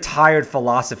a very tired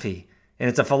philosophy. And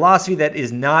it's a philosophy that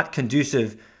is not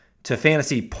conducive to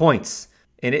fantasy points.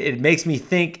 And it makes me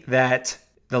think that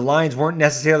the Lions weren't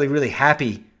necessarily really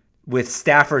happy with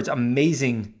Stafford's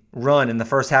amazing run in the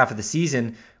first half of the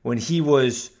season when he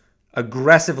was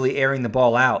aggressively airing the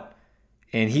ball out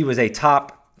and he was a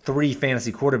top 3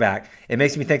 fantasy quarterback. It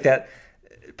makes me think that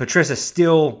Patricia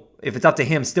still, if it's up to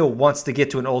him, still wants to get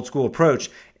to an old school approach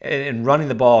and running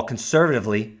the ball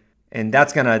conservatively. And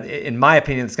that's going to, in my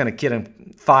opinion, it's going to get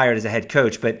him fired as a head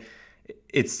coach. But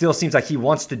it still seems like he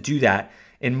wants to do that.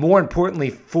 And more importantly,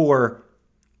 for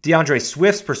DeAndre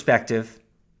Swift's perspective,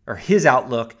 or his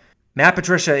outlook, Matt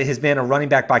Patricia has been a running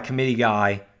back by committee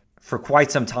guy for quite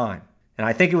some time. And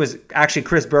I think it was actually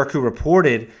Chris Burke who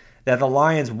reported that the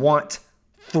Lions want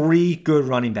 3 good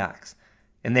running backs.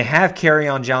 And they have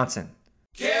Kerryon Johnson.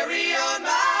 Carry on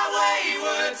my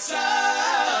wayward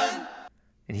son.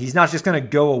 And he's not just going to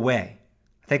go away.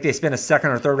 I think they spent a 2nd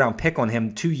or 3rd round pick on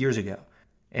him 2 years ago.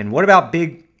 And what about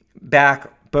big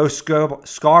back Bo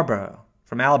Scarborough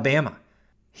from Alabama?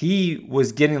 He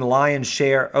was getting the lion's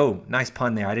share. Oh, nice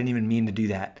pun there. I didn't even mean to do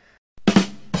that.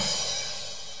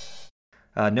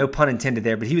 No pun intended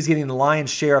there. But he was getting the lion's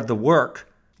share of the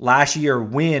work last year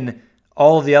when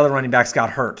all of the other running backs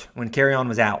got hurt, when Kerryon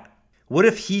was out. What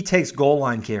if he takes goal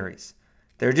line carries?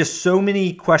 There are just so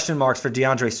many question marks for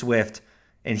DeAndre Swift,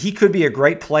 and he could be a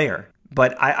great player.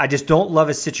 But I just don't love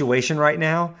his situation right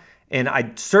now. And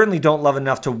I certainly don't love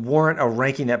enough to warrant a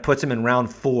ranking that puts him in round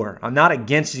 4. I'm not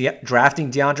against drafting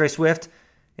DeAndre Swift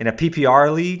in a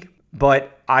PPR league,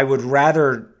 but I would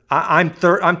rather, I'm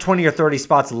 20 or 30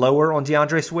 spots lower on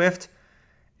DeAndre Swift.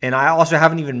 And I also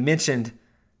haven't even mentioned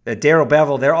that Darrell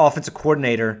Bevell, their offensive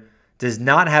coordinator, does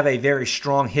not have a very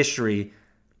strong history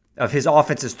of his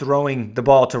offenses throwing the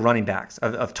ball to running backs,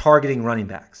 of targeting running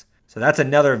backs. So that's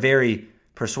another very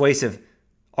persuasive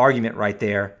argument right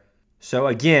there. So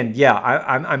again, yeah,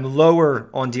 I'm lower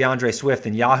on DeAndre Swift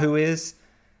than Yahoo is,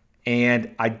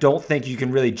 and I don't think you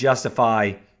can really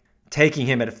justify taking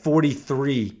him at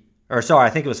 43, or sorry,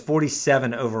 I think it was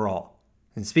 47 overall.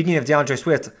 And speaking of DeAndre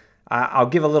Swift, I'll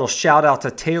give a little shout out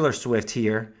to Taylor Swift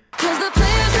here. 'Cause the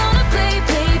players gonna play,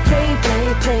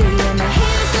 and the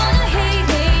haters gonna hate,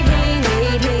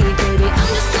 baby. I'm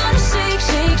just gonna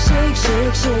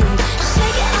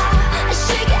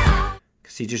shake it out.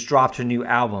 Because he just dropped her new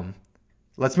album.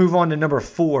 Let's move on to number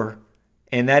 4,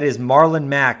 and that is Marlon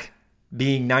Mack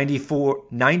being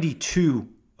 92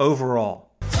 overall.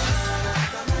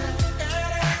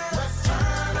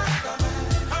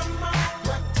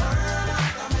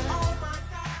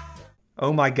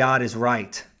 Oh my God is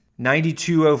right.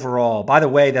 92 overall. By the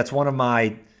way, that's one of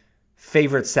my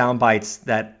favorite sound bites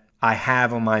that I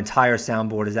have on my entire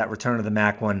soundboard is that Return of the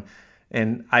Mack one.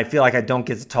 And I feel like I don't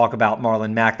get to talk about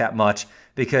Marlon Mack that much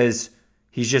because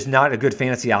he's just not a good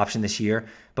fantasy option this year.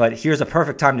 But here's a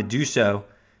perfect time to do so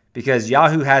because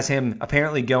Yahoo has him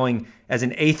apparently going as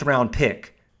an 8th round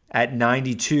pick at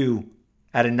 92,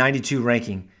 at a 92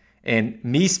 ranking. And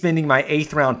me spending my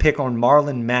 8th round pick on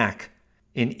Marlon Mack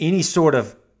in any sort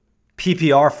of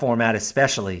PPR format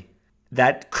especially,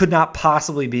 that could not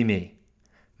possibly be me.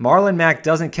 Marlon Mack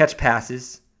doesn't catch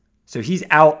passes, so he's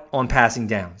out on passing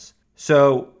downs.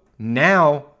 So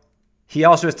now he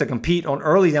also has to compete on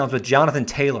early downs with Jonathan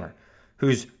Taylor,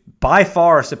 who's by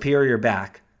far a superior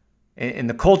back. And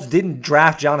the Colts didn't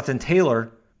draft Jonathan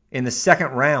Taylor in the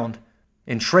 2nd round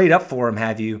and trade up for him,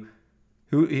 have you?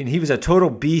 And he was a total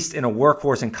beast and a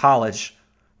workhorse in college.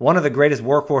 One of the greatest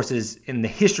workhorses in the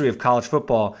history of college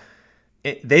football.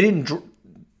 They didn't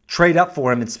trade up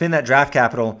for him and spend that draft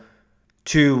capital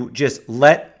to just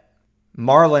let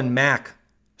Marlon Mack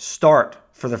start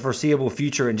for the foreseeable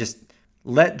future and just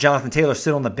let Jonathan Taylor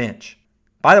sit on the bench.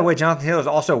 By the way, Jonathan Taylor is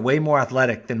also way more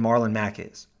athletic than Marlon Mack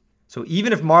is. So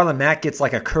even if Marlon Mack gets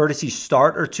like a courtesy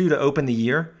start or two to open the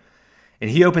year, and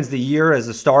he opens the year as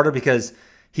a starter because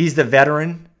he's the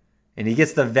veteran, and he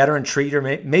gets the veteran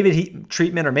treatment, maybe he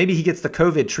gets the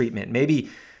COVID treatment. Maybe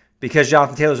because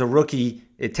Jonathan Taylor's a rookie,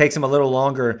 it takes him a little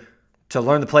longer to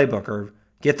learn the playbook or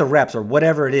get the reps or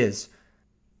whatever it is.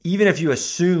 Even if you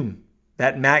assume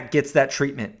that Mack gets that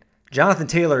treatment, Jonathan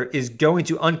Taylor is going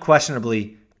to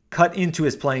unquestionably cut into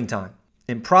his playing time,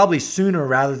 and probably sooner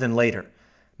rather than later.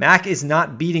 Mack is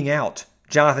not beating out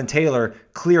Jonathan Taylor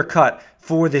clear cut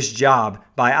for this job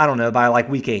by like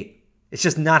week 8. It's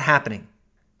just not happening.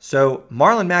 So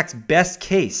Marlon Mack's best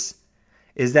case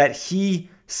is that he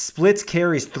splits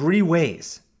carries 3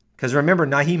 ways. Because remember,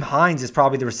 Nyheim Hines is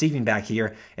probably the receiving back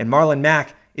here, and Marlon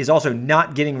Mack is also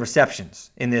not getting receptions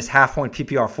in this half-point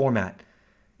PPR format.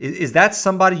 Is that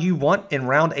somebody you want in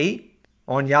round 8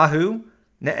 on Yahoo?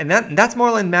 And that's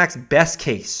Marlon Mack's best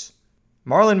case.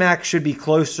 Marlon Mack should be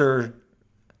closer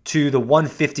to the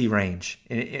 150 range,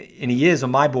 and he is on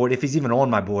my board, if he's even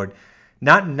on my board,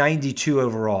 not 92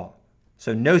 overall.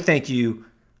 So no thank you.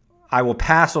 I will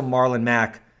pass on Marlon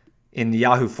Mack in the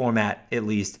Yahoo format at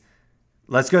least.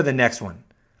 Let's go to the next one.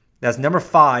 That's number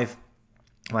 5.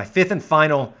 My 5th and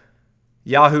final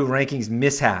Yahoo rankings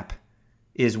mishap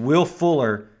is Will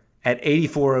Fuller at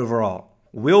 84 overall.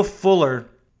 Will Fuller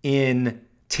in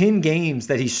 10 games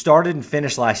that he started and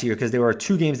finished last year, because there were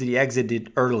 2 games that he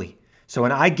exited early. So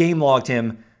when I game logged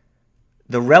him,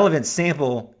 the relevant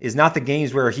sample is not the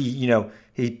games where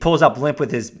he pulls up limp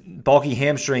with his bulky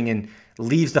hamstring and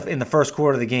leaves in the first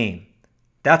quarter of the game.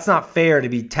 That's not fair to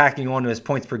be tacking on to his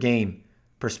points per game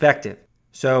perspective.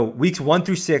 So weeks 1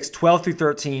 through 6, 12 through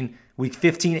 13, week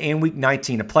 15 and week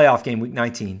 19, a playoff game, week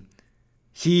 19,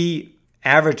 he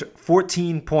averaged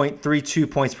 14.32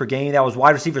 points per game. That was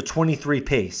wide receiver 23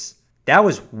 pace. That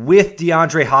was with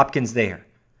DeAndre Hopkins there.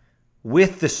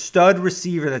 With the stud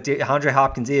receiver that DeAndre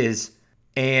Hopkins is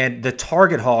and the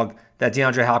target hog that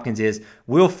DeAndre Hopkins is,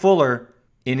 Will Fuller,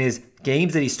 in his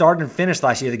games that he started and finished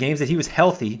last year, the games that he was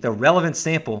healthy, the relevant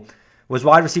sample, was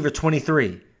wide receiver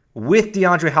 23. With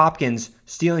DeAndre Hopkins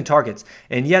stealing targets.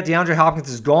 And yet DeAndre Hopkins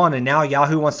is gone, and now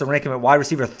Yahoo wants to rank him at wide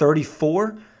receiver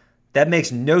 34? That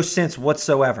makes no sense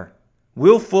whatsoever.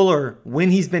 Will Fuller, when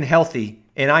he's been healthy,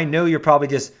 and I know you're probably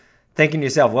just thinking to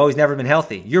yourself, well, he's never been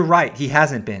healthy. You're right, he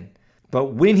hasn't been.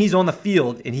 But when he's on the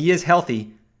field and he is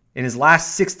healthy, in his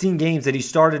last 16 games that he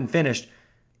started and finished,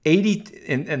 80,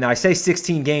 and I say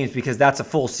 16 games because that's a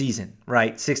full season,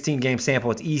 right? 16-game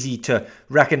sample. It's easy to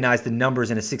recognize the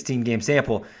numbers in a 16-game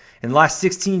sample. In the last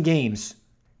 16 games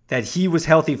that he was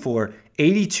healthy for,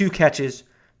 82 catches,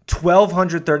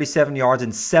 1,237 yards,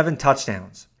 and 7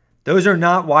 touchdowns. Those are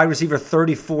not wide receiver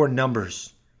 34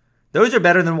 numbers. Those are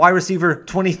better than wide receiver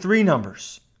 23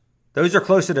 numbers. Those are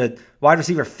closer to wide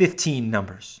receiver 15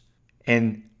 numbers.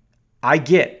 And I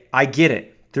get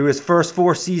it. Through his first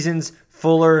 4 seasons,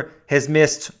 Fuller has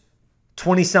missed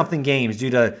 20-something games due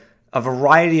to a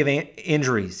variety of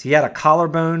injuries. He had a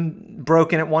collarbone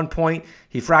broken at one point.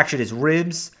 He fractured his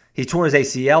ribs. He tore his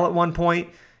ACL at one point.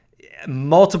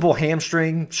 Multiple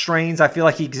hamstring strains. I feel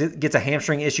like he gets a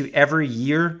hamstring issue every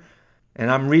year. And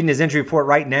I'm reading his injury report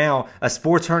right now. A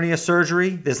sports hernia surgery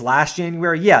this last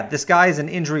January. Yeah, this guy is an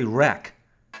injury wreck.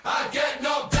 I get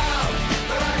knocked down,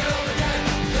 but I get up again.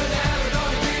 You're never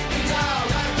gonna keep me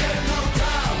down. I get knocked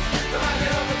down, but I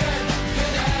get up again.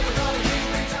 You're never gonna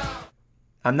keep me down.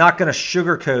 I'm not going to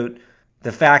sugarcoat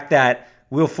the fact that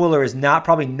Will Fuller is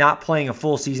probably not playing a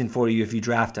full season for you if you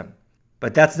draft him.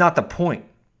 But that's not the point.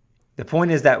 The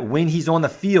point is that when he's on the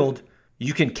field,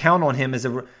 you can count on him as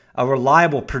a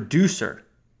reliable producer.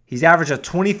 He's averaged a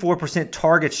 24%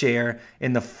 target share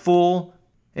in the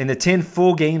 10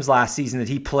 full games last season that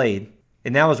he played.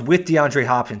 And that was with DeAndre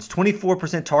Hopkins.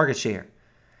 24% target share.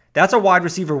 That's a wide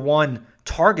receiver 1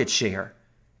 target share.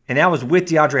 And that was with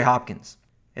DeAndre Hopkins.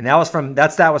 And that was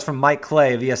from Mike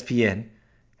Clay of ESPN.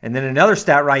 And then another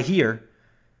stat right here,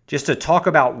 just to talk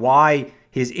about why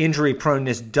his injury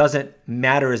proneness doesn't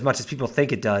matter as much as people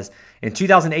think it does. In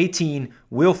 2018,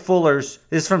 Will Fuller's,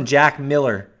 this is from Jack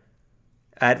Miller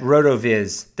at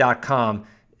rotoviz.com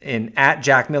and at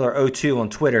JackMiller02 on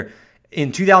Twitter.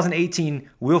 In 2018,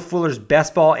 Will Fuller's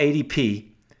best ball ADP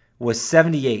was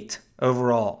 78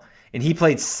 overall. And he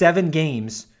played 7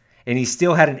 games, and he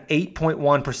still had an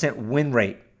 8.1% win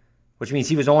rate, which means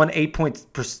he was on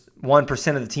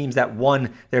 8.1% of the teams that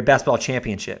won their best ball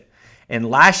championship. And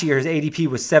last year, his ADP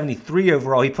was 73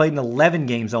 overall. He played in 11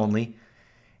 games only,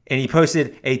 and he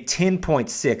posted a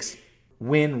 10.6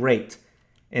 win rate.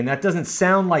 And that doesn't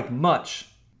sound like much.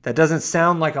 That doesn't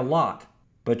sound like a lot.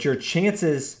 But your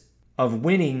chances of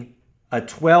winning a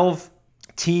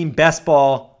 12-team best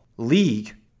ball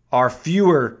league are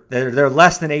fewer. They're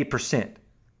less than 8%.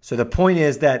 So the point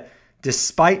is that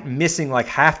despite missing like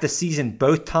half the season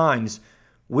both times,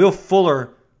 Will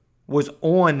Fuller was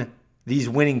on these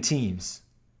winning teams.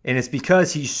 And it's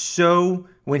because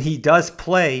when he does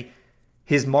play,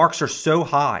 his marks are so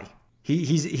high.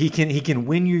 He can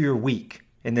win you your week.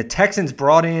 And the Texans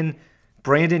brought in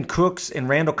Brandon Cooks and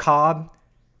Randall Cobb,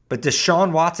 but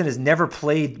Deshaun Watson has never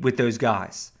played with those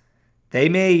guys. They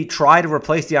may try to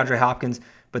replace DeAndre Hopkins,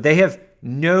 but they have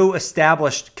no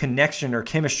established connection or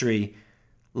chemistry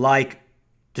like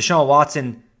Deshaun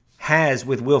Watson has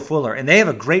with Will Fuller. And they have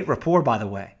a great rapport, by the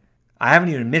way. I haven't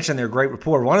even mentioned their great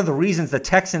rapport. One of the reasons the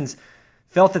Texans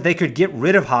felt that they could get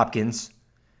rid of Hopkins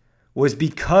was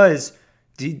because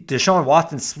Deshaun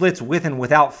Watson's splits with and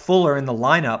without Fuller in the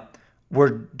lineup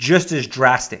were just as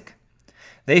drastic.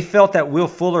 They felt that Will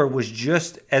Fuller was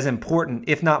just as important,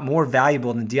 if not more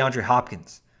valuable, than DeAndre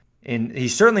Hopkins. And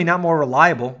he's certainly not more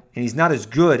reliable, and he's not as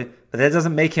good, but that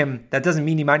doesn't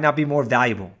mean he might not be more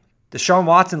valuable. Deshaun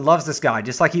Watson loves this guy,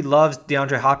 just like he loves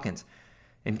DeAndre Hopkins.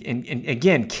 And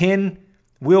again, can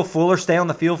Will Fuller stay on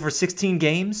the field for 16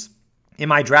 games?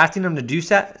 Am I drafting him to do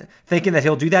that, thinking that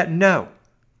he'll do that? No,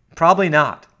 probably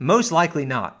not. Most likely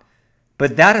not.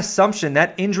 But that assumption,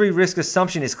 that injury risk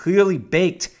assumption, is clearly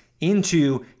baked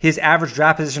into his average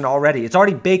draft position already. It's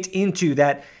already baked into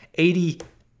that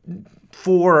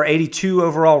 84 or 82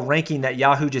 overall ranking that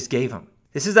Yahoo just gave him.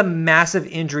 This is a massive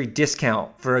injury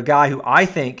discount for a guy who I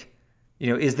think,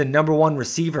 is the number 1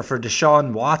 receiver for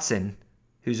Deshaun Watson,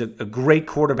 who's a great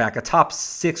quarterback, a top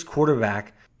 6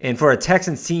 quarterback, and for a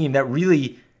Texans team that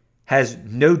really has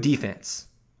no defense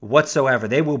whatsoever.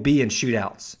 They will be in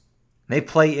shootouts. They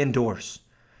play indoors.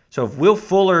 So if Will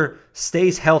Fuller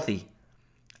stays healthy,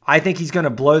 I think he's going to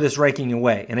blow this ranking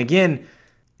away. And again,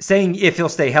 saying if he'll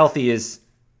stay healthy is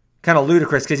kind of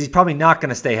ludicrous because he's probably not going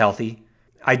to stay healthy.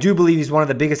 I do believe he's one of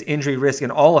the biggest injury risks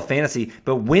in all of fantasy,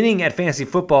 but winning at fantasy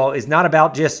football is not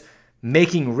about just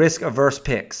making risk-averse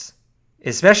picks,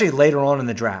 especially later on in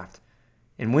the draft.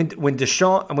 And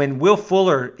when Will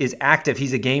Fuller is active,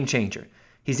 he's a game changer.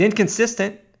 He's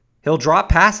inconsistent. He'll drop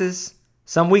passes.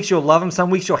 Some weeks you'll love him,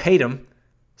 some weeks you'll hate him.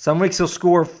 Some weeks he'll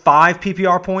score 5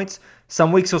 PPR points.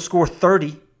 Some weeks he'll score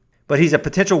 30. But he's a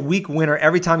potential week winner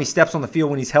every time he steps on the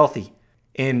field when he's healthy.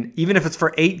 And even if it's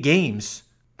for 8 games,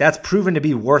 that's proven to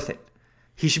be worth it.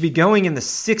 He should be going in the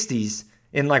 60s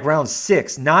in like round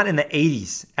 6, not in the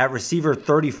 80s at receiver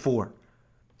 34.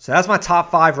 So that's my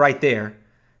top 5 right there.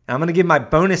 And I'm going to give my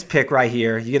bonus pick right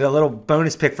here. You get a little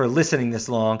bonus pick for listening this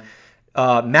long.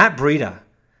 Matt Breida.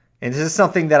 And this is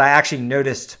something that I actually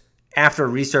noticed after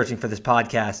researching for this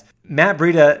podcast. Matt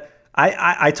Breida,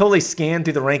 I totally scanned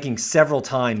through the rankings several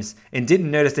times and didn't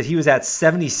notice that he was at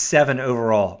 77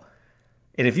 overall.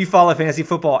 And if you follow fantasy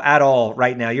football at all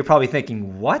right now, you're probably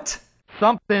thinking, what?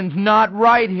 Something's not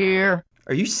right here.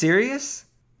 Are you serious?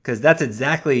 Because that's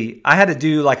exactly, I had to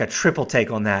do like a triple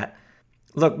take on that.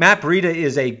 Look, Matt Breida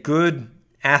is a good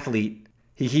athlete.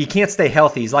 He can't stay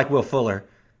healthy. He's like Will Fuller.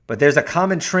 But there's a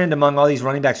common trend among all these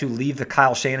running backs who leave the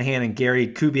Kyle Shanahan and Gary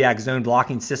Kubiak zone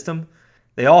blocking system.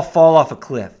 They all fall off a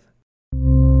cliff.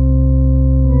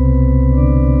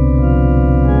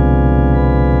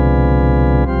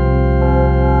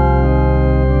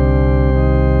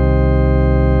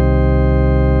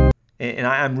 And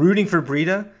I'm rooting for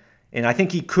Breida, and I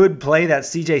think he could play that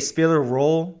C.J. Spiller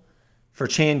role for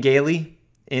Chan Gailey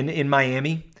in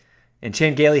Miami. And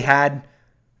Chan Gailey had,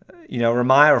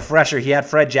 refresher, he had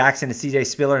Fred Jackson and C.J.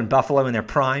 Spiller in Buffalo in their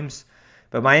primes.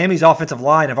 But Miami's offensive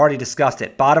line, I've already discussed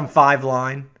it, bottom 5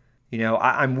 line.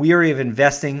 I'm weary of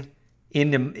investing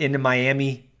into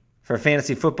Miami for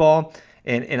fantasy football.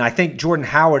 And I think Jordan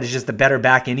Howard is just the better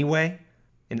back anyway.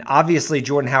 And obviously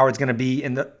Jordan Howard's going to be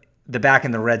in the back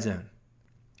in the red zone.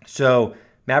 So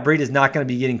Matt Breida is not going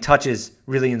to be getting touches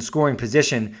really in scoring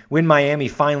position when Miami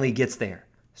finally gets there.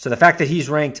 So the fact that he's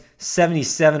ranked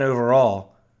 77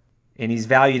 overall and he's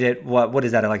valued at what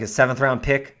is that, like a 7th round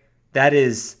pick?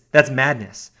 That's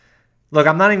madness. Look,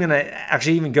 I'm not even going to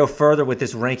actually even go further with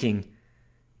this ranking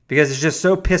because it's just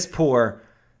so piss poor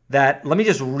that let me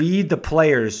just read the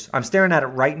players. I'm staring at it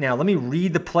right now. Let me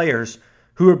read the players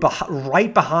who are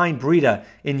right behind Breida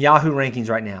in Yahoo rankings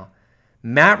right now.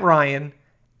 Matt Ryan,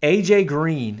 AJ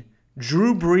Green,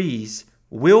 Drew Brees,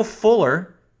 Will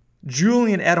Fuller,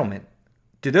 Julian Edelman.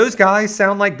 Do those guys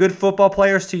sound like good football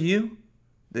players to you?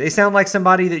 Do they sound like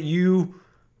somebody that you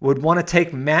would want to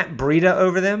take Matt Breida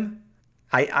over them?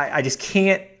 I just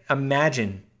can't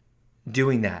imagine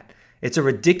doing that. It's a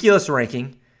ridiculous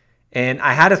ranking, and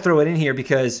I had to throw it in here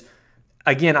because,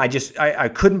 again, I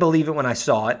couldn't believe it when I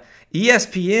saw it.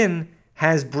 ESPN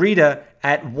has Breida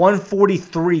at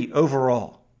 143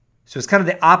 overall. So it's kind of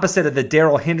the opposite of the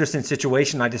Darrell Henderson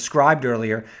situation I described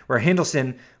earlier, where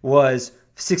Henderson was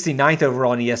 69th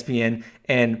overall on ESPN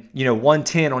and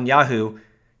 110 on Yahoo.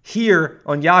 Here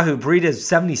on Yahoo, Breida is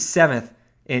 77th,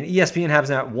 and ESPN has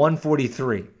him at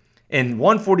 143. And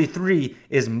 143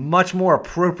 is much more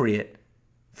appropriate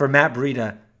for Matt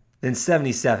Breida than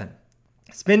 77.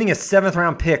 Spending a 7th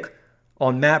round pick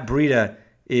on Matt Breida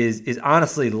is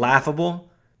honestly laughable,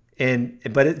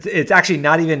 but it's actually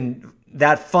not even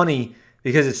that funny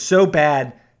because it's so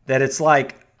bad that it's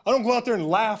like I don't go out there and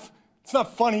laugh. It's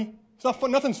not funny. It's not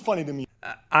fun. Nothing's funny to me.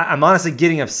 I'm honestly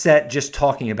getting upset just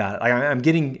talking about it. Like I'm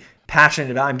getting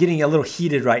passionate about it. I'm getting a little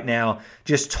heated right now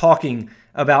just talking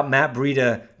about Matt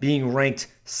Breida being ranked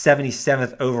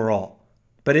 77th overall.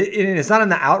 But it's not in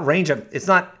the out range of. It's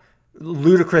not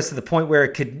ludicrous to the point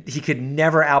where he could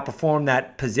never outperform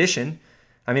that position.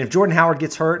 I mean, if Jordan Howard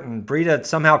gets hurt and Breida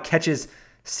somehow catches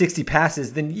 60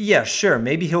 passes, then yeah, sure,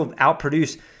 maybe he'll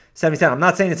outproduce 77. I'm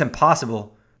not saying it's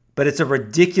impossible, but it's a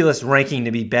ridiculous ranking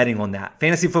to be betting on that.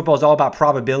 Fantasy football is all about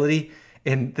probability,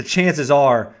 and the chances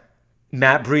are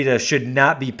Matt Breida should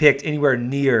not be picked anywhere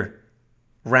near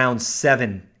round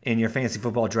 7 in your fantasy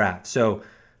football draft. So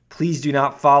please do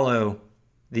not follow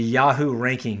the Yahoo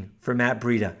ranking for Matt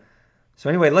Breida. So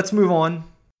anyway, let's move on.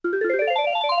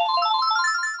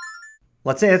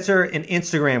 Let's answer an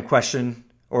Instagram question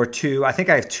or two. I think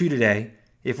I have 2 today,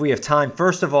 if we have time.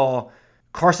 First of all,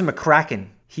 Carson McCracken.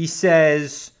 He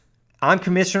says, I'm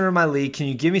commissioner of my league. Can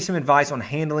you give me some advice on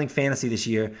handling fantasy this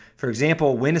year? For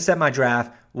example, when to set my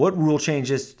draft, what rule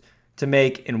changes to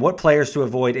make, and what players to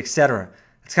avoid, etc.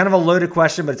 It's kind of a loaded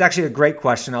question, but it's actually a great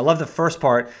question. I love the first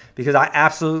part because I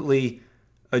absolutely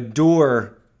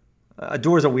adore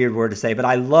is a weird word to say, but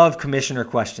I love commissioner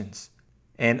questions.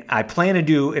 And I plan to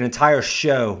do an entire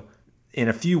show in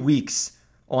a few weeks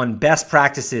on best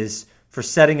practices for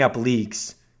setting up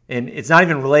leagues. And it's not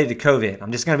even related to COVID.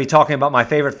 I'm just going to be talking about my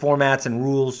favorite formats and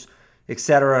rules,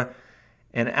 etc.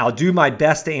 And I'll do my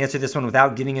best to answer this one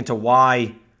without getting into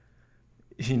why,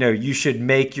 you should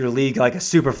make your league like a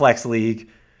Superflex league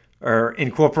or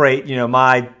incorporate,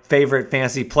 my favorite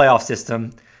fantasy playoff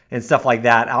system and stuff like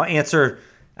that.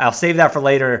 I'll save that for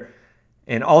later.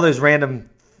 And all those random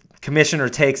commissioner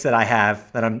takes that I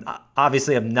have that I'm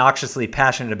obviously obnoxiously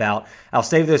passionate about, I'll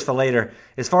save those for later.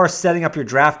 As far as setting up your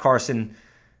draft, Carson,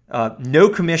 no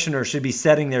commissioner should be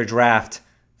setting their draft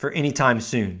for any time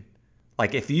soon.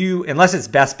 Like unless it's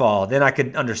best ball, then I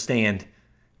could understand.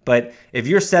 But if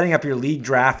you're setting up your league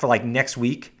draft for like next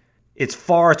week, it's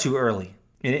far too early.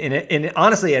 And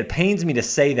honestly, it pains me to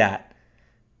say that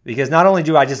because not only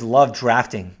do I just love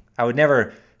drafting, I would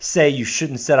never say you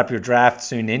shouldn't set up your draft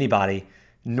soon to anybody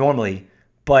normally,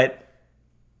 but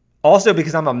also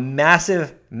because I'm a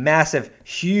massive,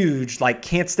 huge,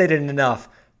 can't state it enough,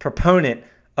 proponent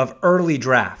of early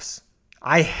drafts.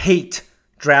 I hate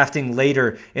drafting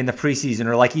later in the preseason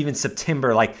or like even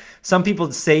September. Like some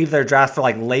people save their draft for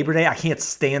like Labor Day. I can't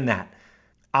stand that.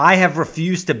 I have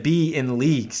refused to be in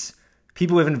leagues.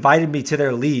 People have invited me to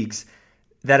their leagues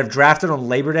that have drafted on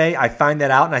Labor Day. I find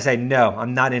that out and I say, no,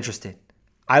 I'm not interested.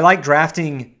 I like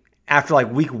drafting after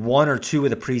like week 1 or 2 of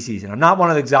the preseason. I'm not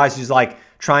one of the guys who's like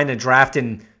trying to draft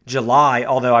in July,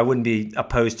 although I wouldn't be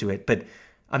opposed to it. But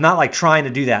I'm not like trying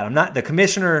to do that. I'm not the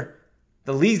commissioner.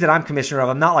 The leagues that I'm commissioner of,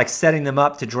 I'm not like setting them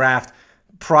up to draft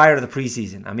prior to the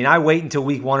preseason. I mean, I wait until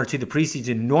week 1 or 2 of the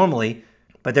preseason normally,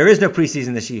 but there is no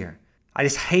preseason this year. I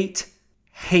just hate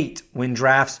when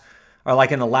drafts are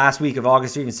like in the last week of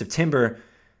August or even September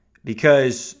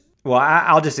because, well,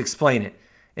 I'll just explain it.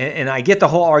 And I get the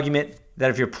whole argument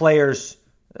that if your players,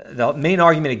 the main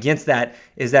argument against that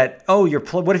is that, oh,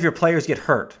 what if your players get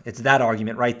hurt? It's that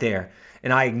argument right there.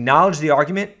 And I acknowledge the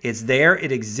argument. It's there.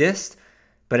 It exists.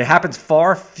 But it happens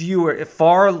far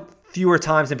fewer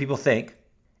times than people think.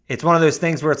 It's one of those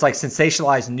things where it's like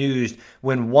sensationalized news.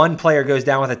 When one player goes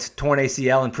down with a torn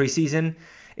ACL in preseason,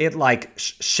 it like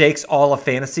shakes all of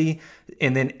fantasy,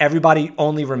 and then everybody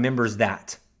only remembers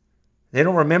that. They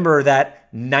don't remember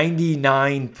that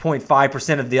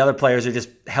 99.5% of the other players are just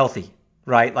healthy,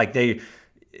 right? Like they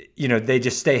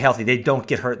just stay healthy. They don't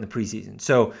get hurt in the preseason.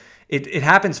 So it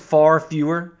happens far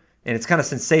fewer. And it's kind of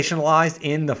sensationalized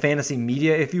in the fantasy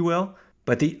media, if you will.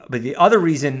 But the other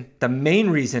reason, the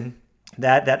main reason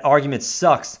that argument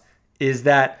sucks is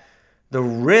that the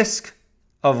risk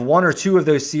of 1 or 2 of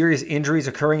those serious injuries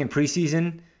occurring in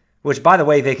preseason, which, by the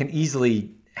way, they can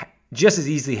just as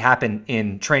easily happen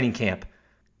in training camp.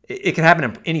 It can happen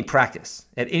in any practice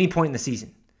at any point in the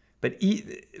season. But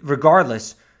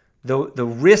regardless, the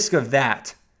risk of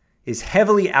that is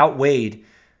heavily outweighed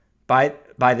by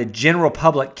the general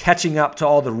public catching up to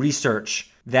all the research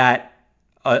that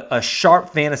a sharp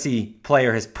fantasy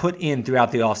player has put in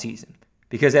throughout the offseason.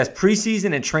 Because as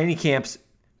preseason and training camps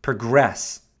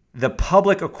progress, the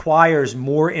public acquires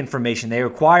more information. They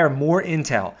acquire more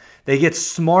intel. They get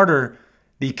smarter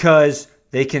because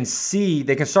they can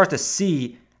start to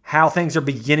see how things are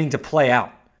beginning to play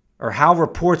out or how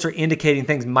reports are indicating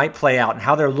things might play out and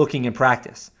how they're looking in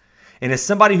practice. And as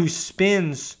somebody who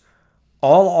spends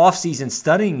all offseason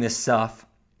studying this stuff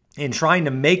and trying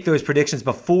to make those predictions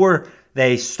before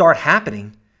they start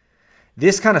happening,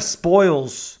 this kind of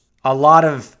spoils a lot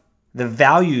of the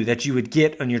value that you would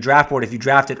get on your draft board if you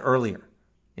drafted earlier.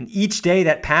 And each day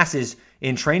that passes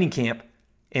in training camp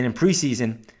and in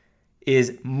preseason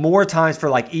is more times for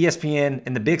like ESPN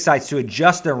and the big sites to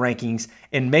adjust their rankings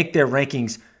and make their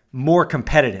rankings more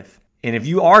competitive. And if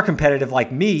you are competitive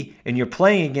like me and you're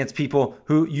playing against people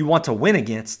who you want to win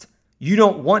against, you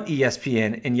don't want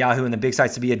ESPN and Yahoo and the big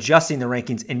sites to be adjusting the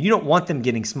rankings, and you don't want them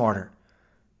getting smarter.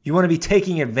 You want to be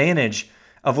taking advantage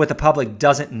of what the public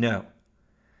doesn't know.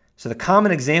 So the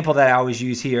common example that I always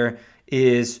use here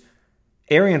is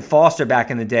Arian Foster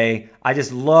back in the day. I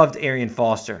just loved Arian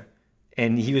Foster.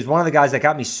 And he was one of the guys that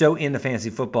got me so into fantasy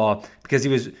football because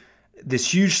he was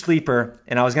this huge sleeper,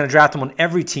 and I was going to draft him on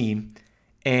every team,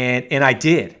 and I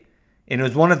did. And it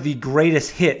was one of the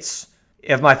greatest hits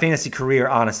of my fantasy career,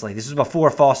 honestly. This was before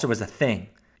Foster was a thing.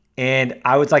 And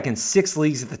I was like in 6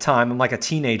 leagues at the time. I'm like a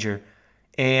teenager.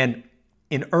 And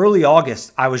in early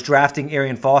August, I was drafting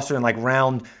Arian Foster in like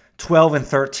round 12 and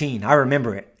 13. I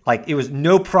remember it. Like it was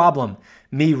no problem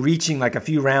me reaching like a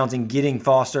few rounds and getting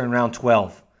Foster in round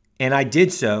 12. And I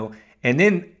did so. And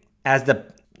then as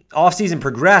the offseason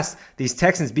progressed, these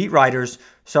Texans beat writers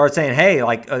started saying, hey,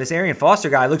 like this Arian Foster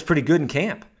guy looks pretty good in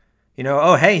camp.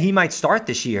 Oh, hey, he might start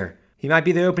this year. He might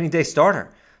be the opening day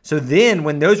starter. So then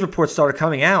when those reports started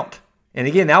coming out, and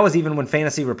again, that was even when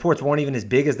fantasy reports weren't even as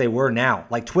big as they were now.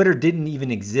 Like Twitter didn't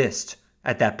even exist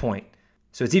at that point.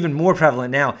 So it's even more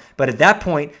prevalent now. But at that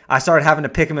point, I started having to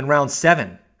pick him in round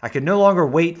 7. I could no longer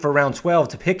wait for round 12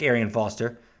 to pick Arian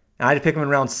Foster. And I had to pick him in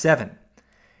round 7.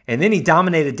 And then he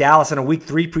dominated Dallas in a week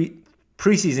 3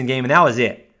 preseason game, and that was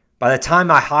it. By the time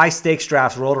my high-stakes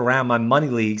drafts rolled around, my money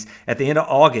leagues, at the end of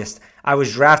August, I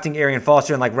was drafting Arian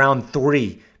Foster in like round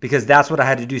 3 because that's what I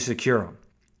had to do to secure him.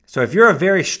 So if you're a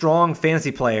very strong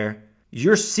fantasy player,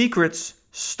 your secrets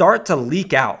start to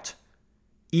leak out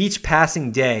each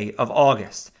passing day of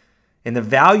August. And the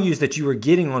values that you were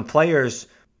getting on players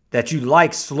that you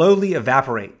like slowly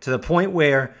evaporate to the point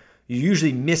where you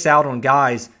usually miss out on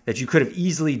guys that you could have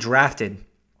easily drafted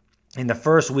in the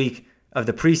first week of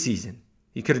the preseason.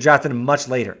 You could have drafted them much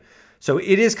later. So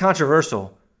it is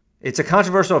controversial. It's a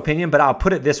controversial opinion, but I'll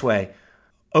put it this way.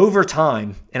 Over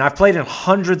time, and I've played in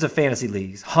hundreds of fantasy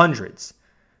leagues, hundreds.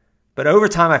 But over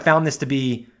time, I found this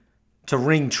to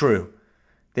ring true.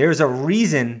 There's a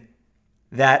reason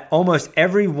that almost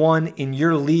everyone in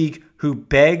your league who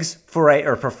begs for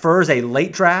or prefers a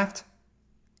late draft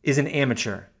is an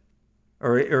amateur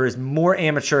or is more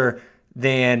amateur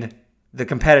than the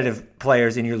competitive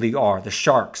players in your league are, the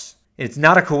Sharks. It's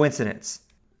not a coincidence.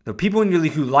 The people in your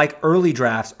league who like early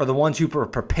drafts are the ones who are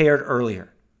prepared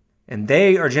earlier. And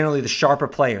they are generally the sharper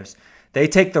players. They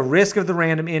take the risk of the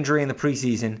random injury in the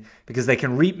preseason because they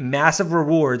can reap massive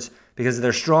rewards because of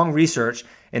their strong research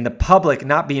and the public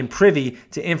not being privy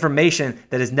to information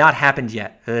that has not happened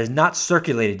yet, that has not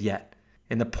circulated yet.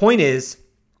 And the point is,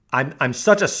 I'm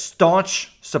such a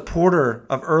staunch supporter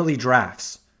of early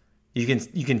drafts. You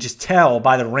can just tell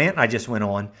by the rant I just went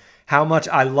on how much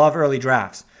I love early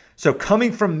drafts. So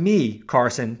coming from me,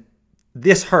 Carson,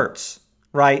 this hurts,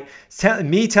 right?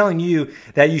 Me telling you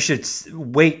that you should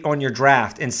wait on your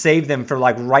draft and save them for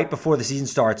like right before the season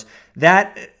starts,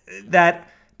 that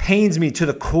pains me to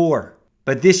the core.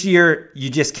 But this year, you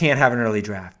just can't have an early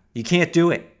draft. You can't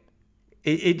do it.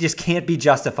 It just can't be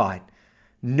justified.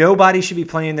 Nobody should be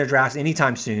playing their drafts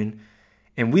anytime soon.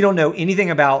 And we don't know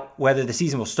anything about whether the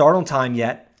season will start on time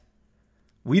yet.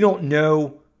 We don't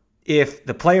know if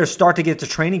the players start to get to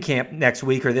training camp next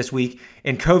week or this week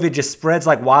and COVID just spreads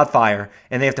like wildfire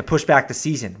and they have to push back the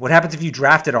season. What happens if you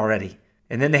drafted already?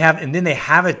 And then they have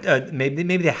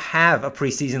maybe they have a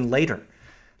preseason later,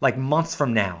 like months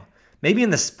from now. Maybe in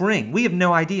the spring. We have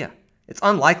no idea. It's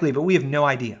unlikely, but we have no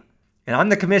idea. And I'm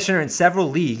the commissioner in several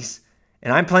leagues,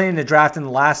 and I'm planning to draft in the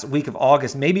last week of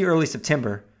August, maybe early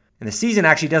September. And the season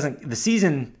actually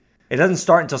doesn't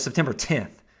start until September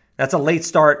 10th. That's a late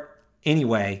start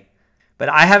anyway. But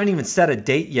I haven't even set a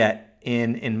date yet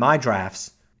in my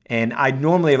drafts. And I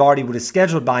normally would have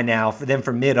scheduled by now for them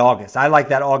for mid-August. I like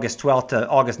that August 12th to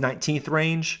August 19th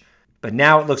range. But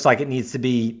now it looks like it needs to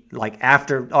be like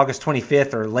after August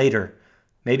 25th or later,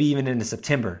 maybe even into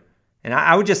September. And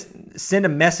I would just send a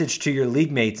message to your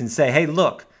league mates and say, hey,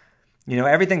 look,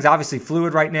 everything's obviously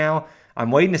fluid right now.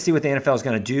 I'm waiting to see what the NFL is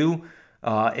going to do.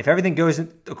 If everything goes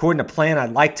according to plan,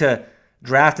 I'd like to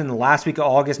draft in the last week of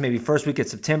August, maybe first week of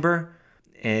September.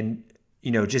 And,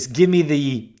 just give me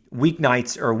the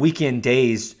weeknights or weekend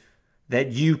days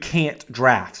that you can't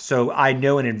draft. So I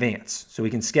know in advance. So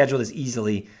we can schedule this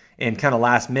easily and kind of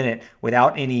last minute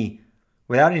without any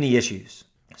issues.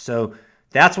 So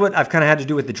that's what I've kind of had to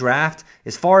do with the draft.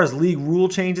 As far as league rule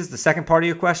changes, the second part of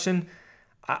your question,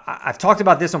 I've talked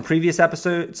about this on previous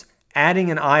episodes.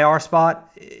 Adding an IR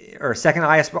spot or a second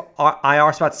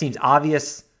IR spot seems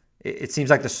obvious. It seems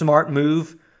like the smart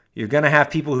move. You're going to have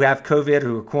people who have COVID,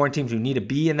 who are quarantined, who need to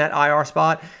be in that IR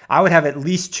spot. I would have at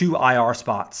least 2 IR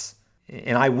spots,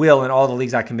 and I will in all the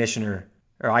leagues I commission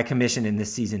in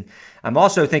this season. I'm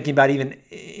also thinking about, even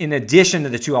in addition to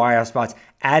the 2 IR spots,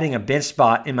 adding a bench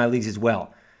spot in my leagues as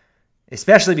well,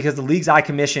 especially because the leagues I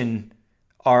commission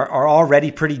are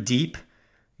already pretty deep.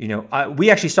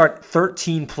 We actually start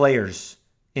 13 players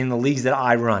in the leagues that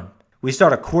I run. We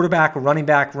start a quarterback, running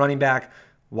back,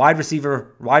 wide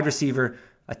receiver,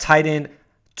 a tight end,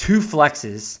 2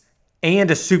 flexes,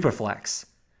 and a super flex,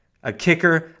 a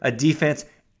kicker, a defense,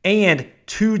 and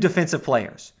 2 defensive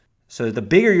players. So the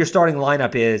bigger your starting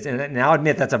lineup is, and I'll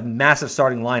admit that's a massive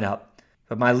starting lineup,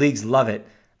 but my leagues love it.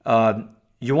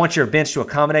 You want your bench to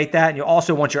accommodate that, and you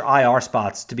also want your IR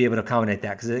spots to be able to accommodate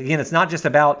that. Because again, it's not just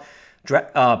about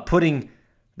putting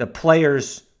the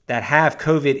players that have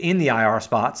COVID in the IR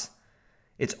spots.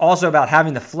 It's also about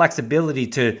having the flexibility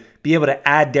to be able to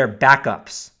add their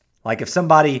backups. Like if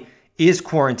somebody is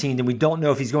quarantined and we don't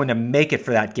know if he's going to make it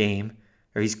for that game,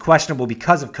 or he's questionable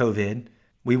because of COVID,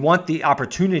 we want the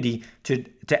opportunity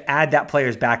to add that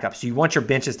player's backup. So you want your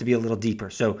benches to be a little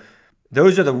deeper. So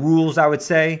those are the rules, I would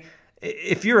say.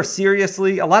 If you're a serious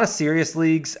league, a lot of serious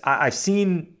leagues, I've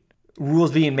seen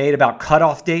rules being made about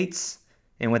cutoff dates.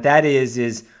 And what that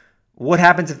is what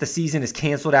happens if the season is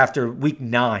canceled after week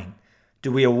 9?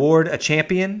 Do we award a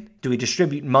champion? Do we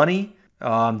distribute money?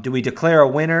 Do we declare a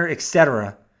winner,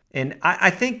 etc.? And I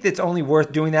think it's only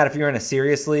worth doing that if you're in a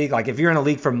serious league. Like if you're in a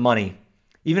league for money,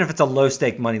 even if it's a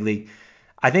low-stake money league,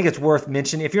 I think it's worth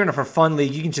mentioning. If you're in a for fun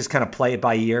league, you can just kind of play it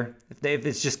by ear if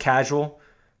it's just casual.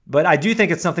 But I do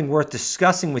think it's something worth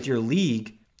discussing with your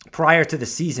league prior to the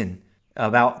season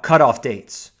about cutoff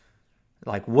dates.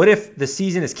 Like, what if the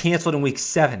season is canceled in week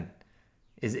 7?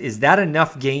 Is that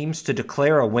enough games to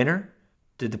declare a winner?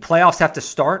 Did the playoffs have to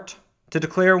start to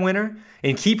declare a winner?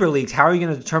 In keeper leagues, how are you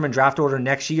going to determine draft order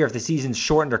next year if the season's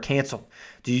shortened or canceled?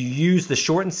 Do you use the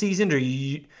shortened season, or do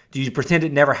you pretend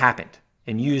it never happened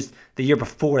and use the year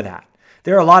before that?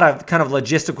 There are a lot of kind of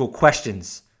logistical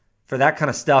questions for that kind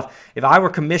of stuff. If I were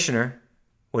commissioner,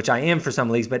 which I am for some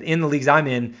leagues, but in the leagues I'm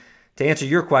in, to answer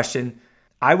your question,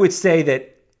 I would say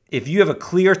that if you have a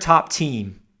clear top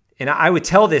team, and I would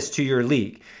tell this to your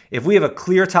league, if we have a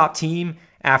clear top team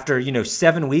after,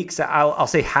 7 weeks, I'll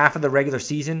say half of the regular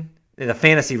season, the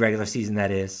fantasy regular season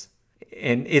that is,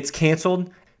 and it's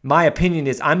canceled, my opinion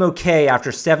is I'm okay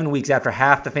after 7 weeks, after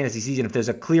half the fantasy season, if there's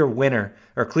a clear winner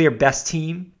or clear best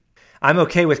team, I'm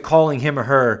okay with calling him or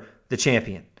her the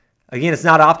champion. Again, it's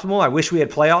not optimal. I wish we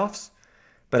had playoffs,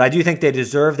 but I do think they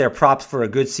deserve their props for a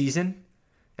good season.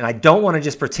 And I don't want to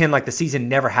just pretend like the season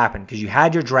never happened, because you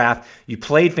had your draft, you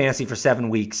played fantasy for 7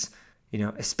 weeks,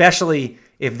 especially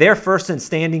if they're first in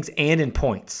standings and in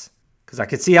points. Because I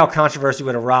could see how controversy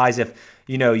would arise if,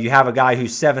 you have a guy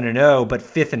who's 7-0 but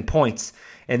 5th in points,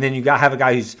 and then you have a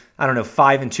guy who's,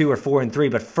 5-2 or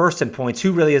 4-3 but first in points.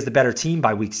 Who really is the better team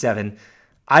by week 7?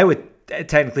 I would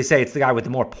technically say it's the guy with the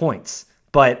more points,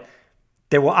 but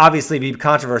there will obviously be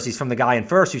controversies from the guy in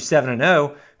first who's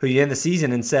 7-0, who you end the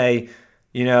season and say,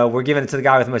 we're giving it to the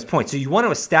guy with the most points. So you want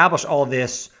to establish all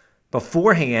this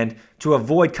beforehand to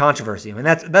avoid controversy. I mean,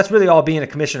 that's really all being a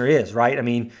commissioner is, right? I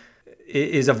mean,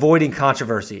 is avoiding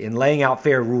controversy and laying out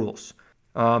fair rules.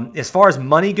 As far as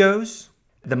money goes,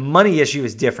 the money issue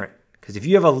is different, because if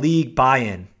you have a league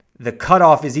buy-in, the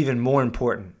cutoff is even more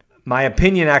important. My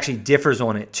opinion actually differs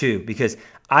on it too, because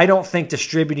I don't think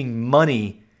distributing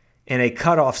money in a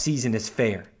cutoff season is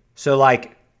fair. So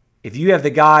like, if you have the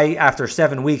guy after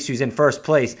 7 weeks who's in first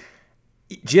place,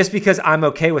 just because I'm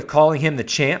okay with calling him the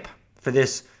champ for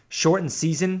this shortened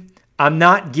season, I'm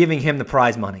not giving him the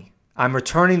prize money. I'm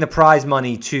returning the prize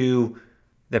money to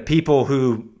the people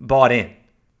who bought in.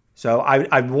 So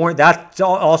I warn, that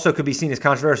also could be seen as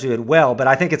controversial as well, but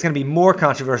I think it's going to be more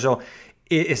controversial,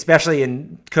 especially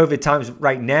in COVID times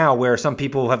right now, where some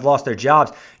people have lost their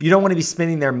jobs. You don't want to be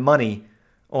spending their money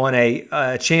on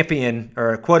a champion,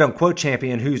 or a quote-unquote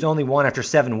champion, who's only won after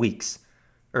 7 weeks,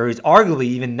 or who's arguably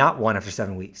even not won after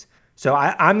 7 weeks. So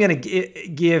I'm going to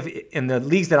give, in the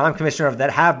leagues that I'm commissioner of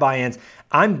that have buy-ins,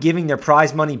 I'm giving their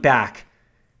prize money back,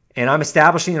 and I'm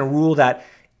establishing a rule that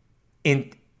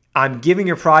I'm giving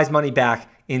your prize money back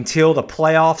until the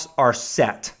playoffs are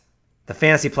set, the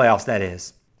fantasy playoffs, that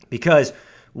is. Because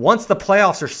once the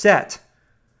playoffs are set,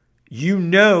 you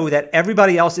know that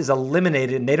everybody else is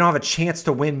eliminated and they don't have a chance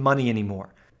to win money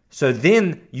anymore. So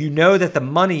then you know that the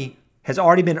money has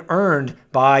already been earned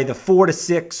by the 4 to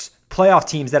 6 playoff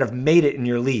teams that have made it in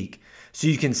your league. So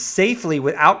you can safely,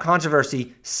 without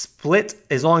controversy, split,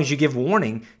 as long as you give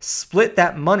warning, split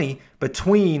that money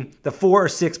between the 4 or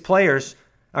 6 players,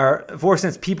 or 4 or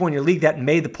 6 people in your league that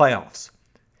made the playoffs.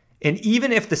 And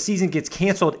even if the season gets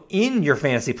canceled in your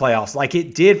fantasy playoffs, like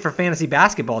it did for fantasy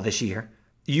basketball this year,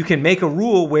 you can make a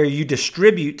rule where you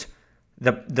distribute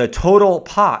the total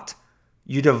pot.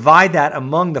 You divide that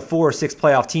among the 4 or 6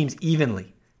 playoff teams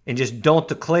evenly, and just don't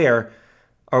declare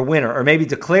a winner, or maybe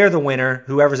declare the winner,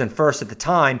 whoever's in first at the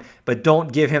time, but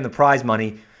don't give him the prize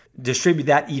money. Distribute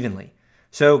that evenly.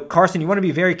 So Carson, you want to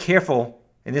be very careful,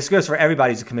 and this goes for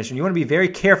everybody who's a commissioner. You want to be very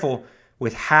careful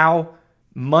with how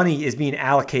money is being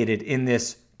allocated in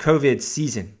this COVID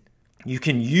season. You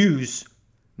can use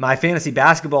my fantasy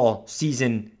basketball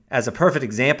season as a perfect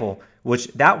example, which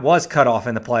that was cut off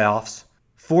in the playoffs.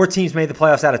 4 teams made the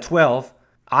playoffs out of 12.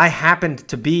 I happened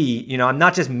to be, I'm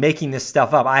not just making this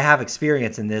stuff up. I have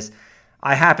experience in this.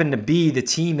 I happened to be the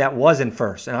team that was in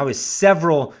first. And I was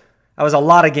a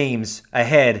lot of games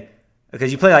ahead,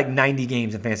 because you play like 90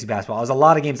 games in fantasy basketball. I was a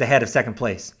lot of games ahead of second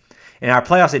place. And our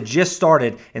playoffs had just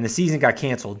started and the season got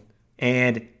canceled.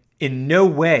 And in no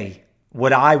way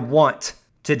would I want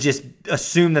to just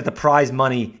assume that the prize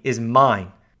money is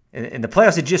mine. And the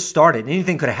playoffs had just started.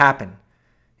 Anything could have happened.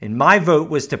 And my vote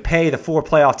was to pay the 4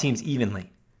 playoff teams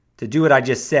evenly, to do what I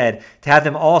just said, to have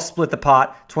them all split the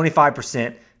pot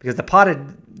 25%, because the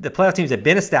playoff teams had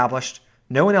been established.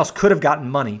 No one else could have gotten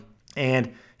money.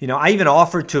 And, I even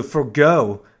offered to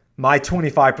forgo my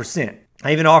 25%.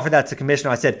 I even offered that to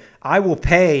commissioner. I said, I will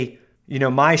pay,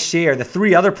 my share. The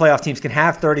 3 other playoff teams can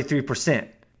have 33%,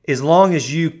 as long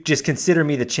as you just consider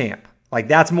me the champ. Like,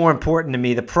 that's more important to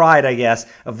me. The pride, I guess,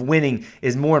 of winning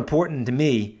is more important to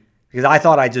me, because I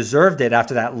thought I deserved it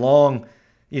after that long,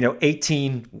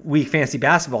 18-week fantasy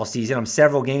basketball season. I'm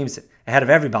several games ahead of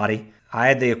everybody. I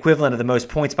had the equivalent of the most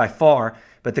points by far,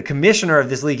 but the commissioner of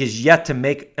this league is yet to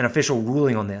make an official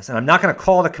ruling on this. And I'm not going to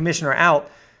call the commissioner out,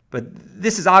 but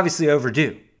this is obviously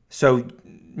overdue. So,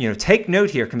 take note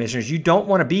here, commissioners. You don't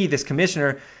want to be this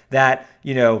commissioner that,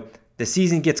 the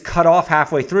season gets cut off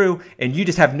halfway through and you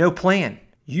just have no plan.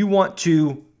 You want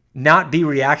to not be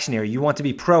reactionary. You want to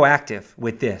be proactive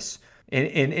with this.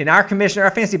 And our commissioner,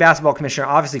 our fantasy basketball commissioner,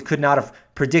 obviously could not have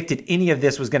predicted any of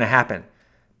this was going to happen.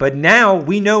 But now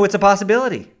we know it's a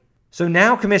possibility. So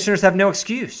now commissioners have no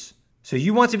excuse. So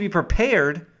you want to be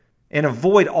prepared and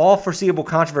avoid all foreseeable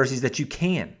controversies that you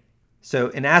can. So,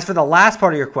 and as for the last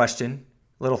part of your question,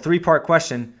 little 3-part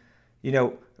question,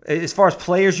 as far as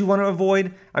players you want to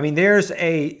avoid, I mean, there's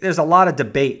a lot of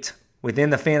debate within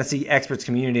the fantasy experts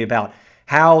community about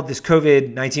how this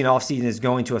COVID-19 offseason is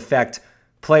going to affect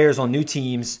players on new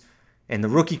teams and the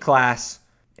rookie class.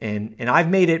 And I've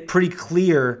made it pretty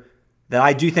clear that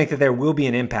I do think that there will be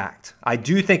an impact. I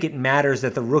do think it matters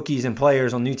that the rookies and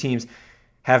players on new teams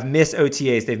have missed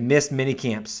OTAs. They've missed mini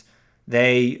camps.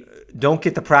 They don't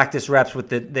get the practice reps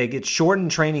they get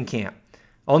shortened training camp.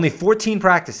 Only 14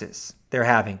 practices they're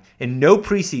having and no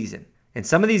preseason. And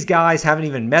some of these guys haven't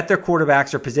even met their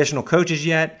quarterbacks or positional coaches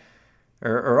yet,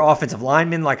 or offensive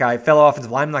linemen, fellow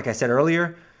offensive linemen, like I said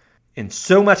earlier. And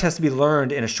so much has to be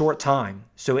learned in a short time.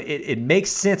 So it makes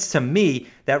sense to me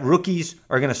that rookies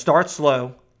are going to start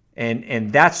slow,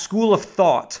 and that school of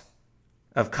thought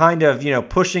of kind of,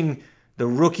 pushing the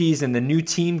rookies and the new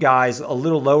team guys a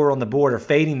little lower on the board or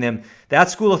fading them, that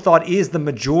school of thought is the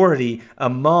majority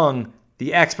among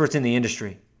the experts in the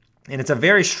industry. And it's a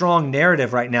very strong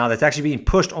narrative right now that's actually being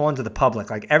pushed onto the public.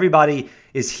 Like, everybody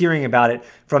is hearing about it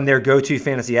from their go-to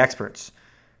fantasy experts.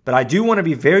 But I do want to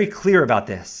be very clear about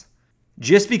this.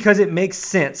 Just because it makes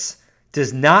sense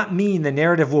does not mean the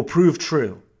narrative will prove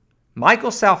true.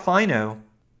 Michael Salfino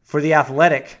for The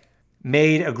Athletic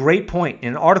made a great point in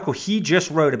an article he just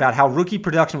wrote about how rookie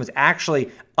production was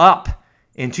actually up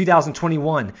in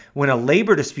 2021 when a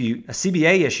labor dispute, a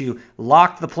CBA issue,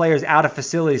 locked the players out of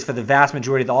facilities for the vast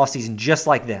majority of the offseason, just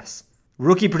like this.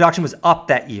 Rookie production was up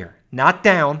that year, not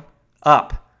down,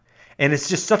 up. And it's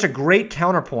just such a great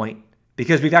counterpoint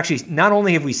because we've actually, not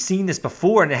only have we seen this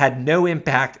before and it had no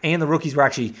impact and the rookies were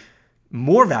actually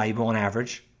more valuable on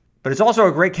average, but it's also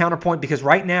a great counterpoint because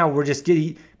right now we're just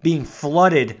being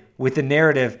flooded with the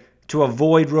narrative to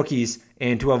avoid rookies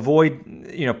and to avoid,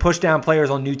 push down players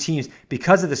on new teams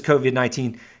because of this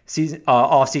COVID-19 season,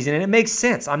 offseason. And it makes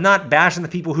sense. I'm not bashing the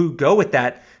people who go with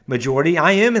that majority.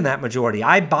 I am in that majority.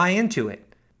 I buy into it.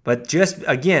 But just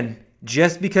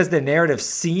because the narrative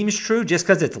seems true, just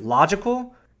because it's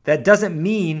logical, that doesn't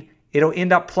mean it'll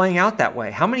end up playing out that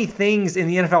way. How many things in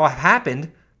the NFL have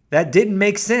happened that didn't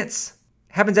make sense?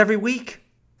 It happens every week.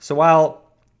 So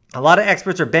while a lot of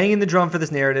experts are banging the drum for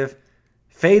this narrative,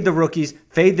 fade the rookies,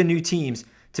 fade the new teams,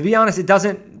 to be honest, it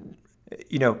doesn't,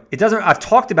 I've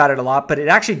talked about it a lot, but it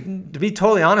actually, to be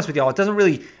totally honest with y'all, it doesn't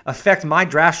really affect my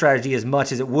draft strategy as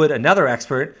much as it would another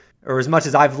expert, or as much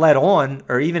as I've led on,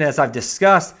 or even as I've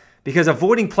discussed, because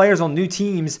avoiding players on new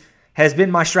teams has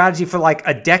been my strategy for like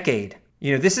a decade.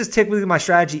 This is typically my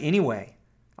strategy anyway.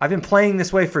 I've been playing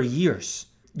this way for years.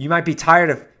 You might be tired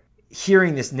of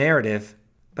hearing this narrative,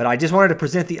 but I just wanted to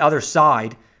present the other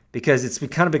side because it's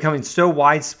kind of becoming so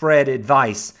widespread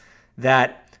advice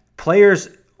that players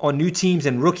on new teams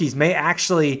and rookies may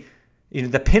actually,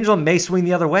 the pendulum may swing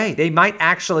the other way. They might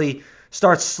actually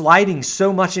start sliding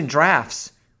so much in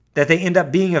drafts that they end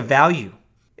up being of value,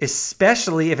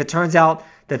 especially if it turns out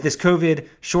that this COVID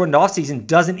shortened offseason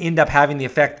doesn't end up having the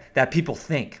effect that people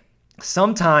think.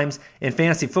 Sometimes in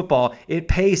fantasy football, it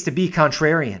pays to be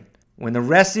contrarian. When the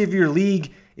rest of your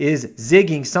league is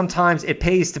zigging, sometimes it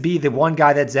pays to be the one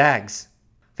guy that zags.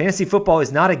 Fantasy football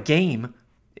is not a game.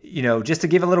 Just to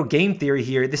give a little game theory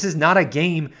here, this is not a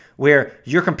game where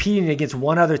you're competing against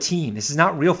one other team. This is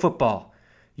not real football.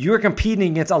 You are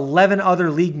competing against 11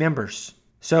 other league members.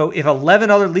 So if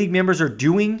 11 other league members are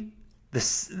doing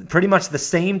pretty much the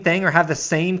same thing or have the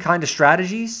same kind of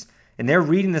strategies, and they're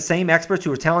reading the same experts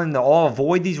who are telling them to all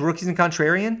avoid these rookies and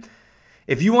contrarian,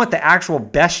 if you want the actual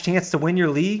best chance to win your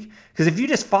league, because if you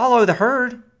just follow the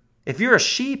herd, if you're a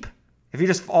sheep, if you're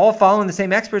just all following the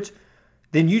same experts,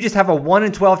 then you just have a 1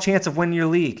 in 12 chance of winning your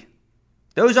league.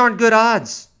 Those aren't good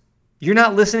odds. You're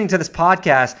not listening to this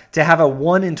podcast to have a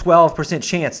 1 in 12%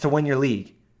 chance to win your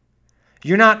league.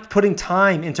 You're not putting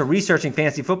time into researching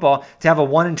fantasy football to have a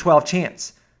 1 in 12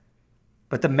 chance.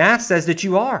 But the math says that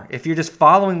you are if you're just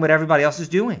following what everybody else is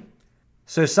doing.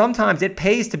 So sometimes it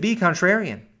pays to be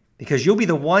contrarian because you'll be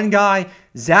the one guy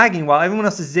zagging while everyone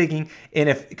else is zigging. And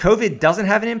if COVID doesn't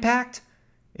have an impact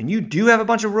and you do have a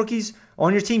bunch of rookies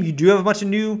on your team, you do have a bunch of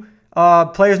new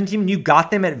players on the team, and you got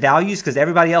them at values because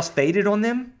everybody else faded on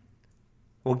them,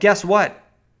 well, guess what?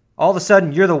 All of a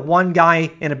sudden, you're the one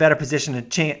guy in a better position,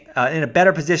 in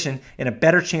a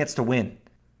better chance to win.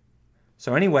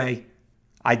 So anyway,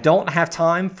 I don't have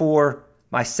time for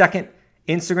my second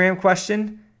Instagram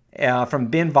question from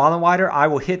Ben Vollenweider. I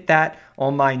will hit that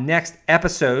on my next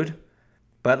episode.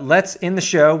 But let's end the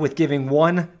show with giving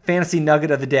one fantasy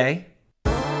nugget of the day.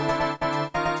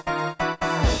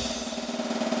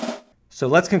 So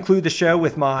let's conclude the show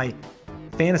with my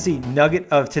fantasy nugget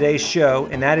of today's show,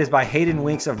 and that is by Hayden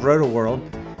Winks of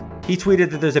RotoWorld. He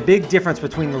tweeted that there's a big difference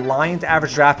between the Lions'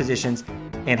 average draft positions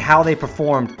and how they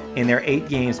performed in their 8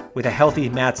 games with a healthy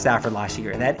Matt Stafford last year.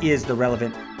 And that is the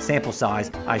relevant sample size,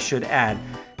 I should add.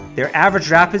 Their average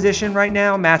draft position right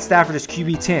now, Matt Stafford is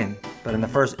QB 10. But in the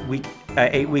first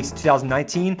 8 weeks of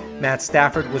 2019, Matt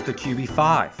Stafford was the QB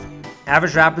 5.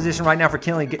 Average draft position right now for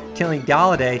Kenny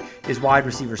Golladay is wide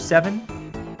receiver 7.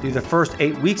 Through the first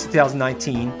 8 weeks of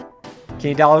 2019,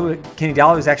 Kenny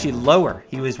Golladay was actually lower.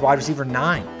 He was wide receiver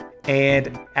 9.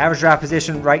 And average draft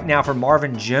position right now for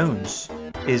Marvin Jones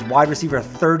is wide receiver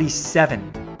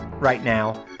 37 right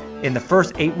now. In the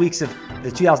first 8 weeks of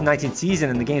the 2019 season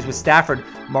in the games with Stafford,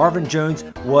 Marvin Jones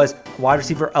was wide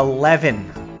receiver 11,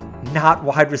 not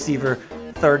wide receiver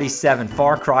 37.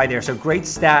 Far cry there. So great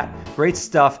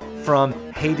stuff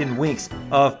from Hayden Winks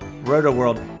of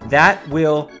RotoWorld. That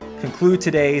will conclude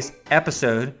today's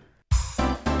episode.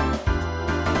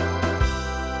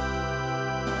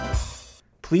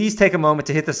 Please take a moment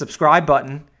to hit the subscribe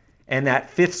button and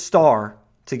that 5th star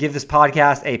to give this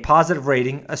podcast a positive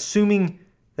rating, assuming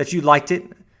that you liked it.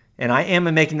 And I am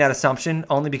making that assumption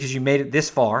only because you made it this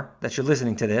far, that you're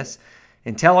listening to this.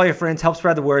 And tell all your friends, help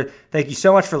spread the word. Thank you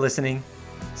so much for listening.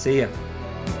 See ya.